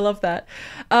feeling. I love that.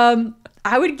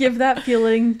 I would give that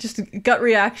feeling, just a gut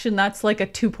reaction, that's like a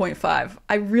 2.5.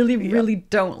 I really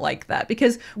don't like that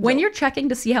because when you're checking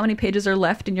to see how many pages are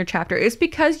left in your chapter, it's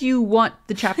because you want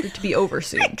the chapter to be over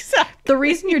soon. Exactly. The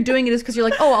reason you're doing it is because you're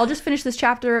like, oh, I'll just finish this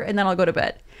chapter and then I'll go to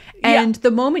bed. And the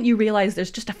moment you realize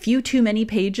there's just a few too many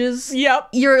pages,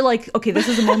 you're like, okay, this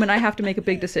is a moment I have to make a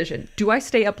big decision. Do I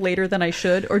stay up later than I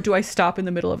should, or do I stop in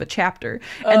the middle of a chapter?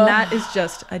 And that is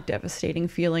just a devastating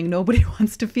feeling. Nobody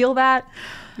wants to feel that.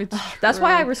 That's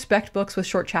why I respect books with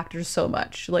short chapters so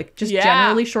much. Like just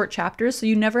generally short chapters, so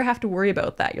you never have to worry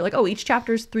about that. You're like, oh, each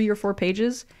chapter is 3 or 4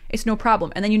 pages. It's no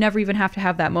problem. And then you never even have to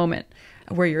have that moment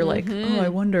where you're like, oh, I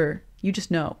wonder. You just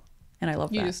know. And I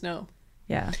love that. You just know.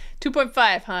 Yeah.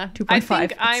 2.5, huh? 2.5. I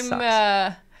think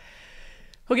I'm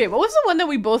okay, what was the one that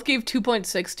we both gave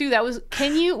 2.6 to? That was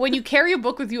when you carry a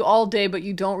book with you all day but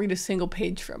you don't read a single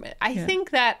page from it. I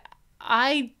think that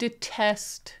I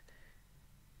detest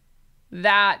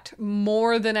that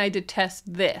more than I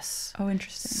detest this. Oh,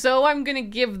 interesting. So I'm going to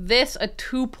give this a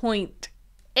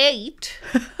 2.8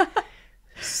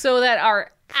 so that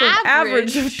our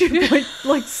average of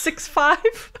 2.65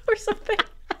 or something.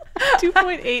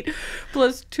 2.8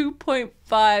 plus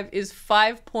 2.5 is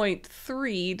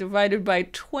 5.3 divided by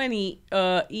 20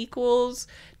 equals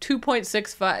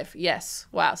 2.65. Yes.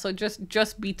 Wow. So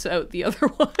just beats out the other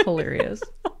one. Hilarious.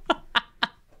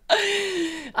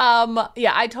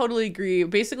 Yeah, I totally agree.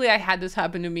 Basically, I had this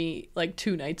happen to me like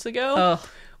 2 nights ago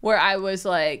where I was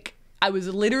like, it was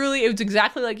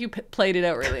exactly like you played it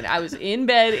out, Raylene. I was in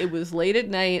bed. It was late at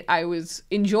night. I was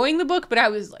enjoying the book, but I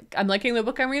was like, I'm liking the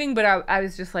book I'm reading, but I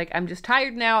was just like, I'm just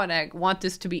tired now and I want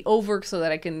this to be over so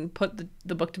that I can put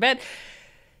the book to bed.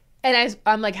 And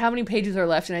I'm like, how many pages are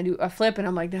left? And I do a flip and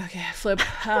I'm like, okay, flip.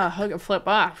 Okay, flip.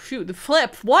 Shoot, the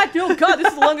flip. What? Oh, God,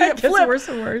 this is longer than flip. It's worse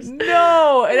and worse.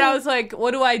 No. And I was like,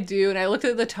 what do I do? And I looked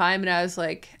at the time and I was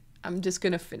like, I'm just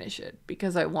going to finish it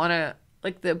because I want to.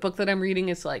 Like, the book that I'm reading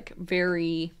is, like,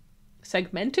 very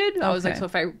segmented. Okay. I was like, so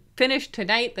if I finish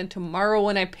tonight, then tomorrow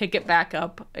when I pick it back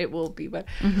up, it will be better.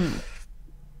 Mm-hmm.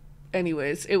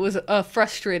 Anyways, it was a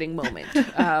frustrating moment.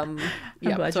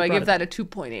 Yeah, so I give that a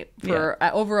 2.8 for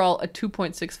overall a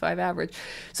 2.65 average.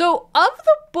 So of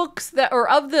the books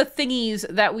of the thingies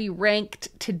that we ranked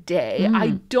today, I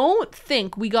don't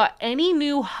think we got any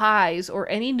new highs or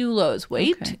any new lows.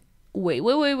 Wait. Okay. Wait.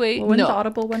 Well, wouldn't the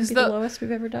Audible one be the lowest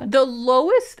we've ever done? The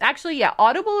lowest, actually, yeah.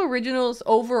 Audible Originals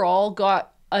overall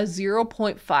got a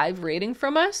 0.5 rating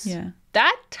from us. Yeah.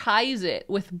 That ties it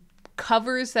with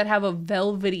covers that have a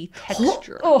velvety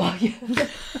texture. Oh, yeah.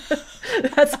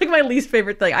 That's like my least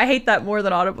favorite thing. I hate that more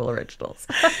than Audible Originals.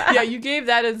 Yeah, you gave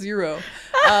that a 0.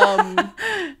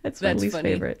 That's my least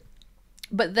favorite.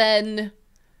 But then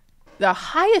the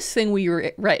highest thing we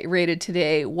rated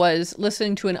today was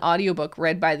listening to an audiobook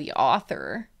read by the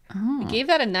author. We gave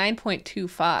that a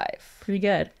 9.25. Pretty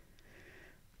good.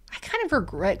 I kind of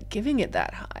regret giving it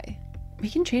that high. We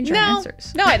can change our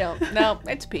answers. No, I don't. No,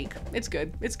 it's peak. It's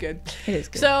good. It's good. It is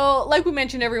good. So, like we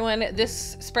mentioned, everyone,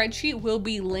 this spreadsheet will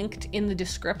be linked in the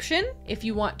description. If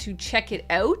you want to check it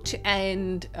out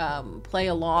and play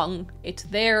along, it's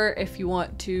there. If you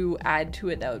want to add to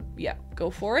it,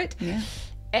 go for it. Yeah.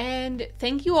 And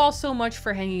thank you all so much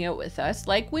for hanging out with us.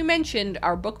 Like we mentioned,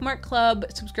 our Bookmark Club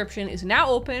subscription is now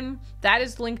open. That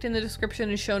is linked in the description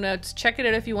and show notes. Check it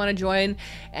out if you want to join.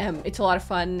 It's a lot of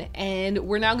fun. And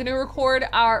we're now going to record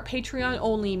our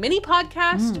Patreon-only mini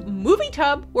podcast, Movie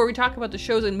Tub, where we talk about the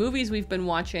shows and movies we've been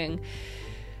watching.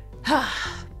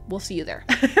 We'll see you there.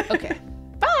 Okay.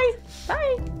 Bye.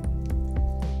 Bye.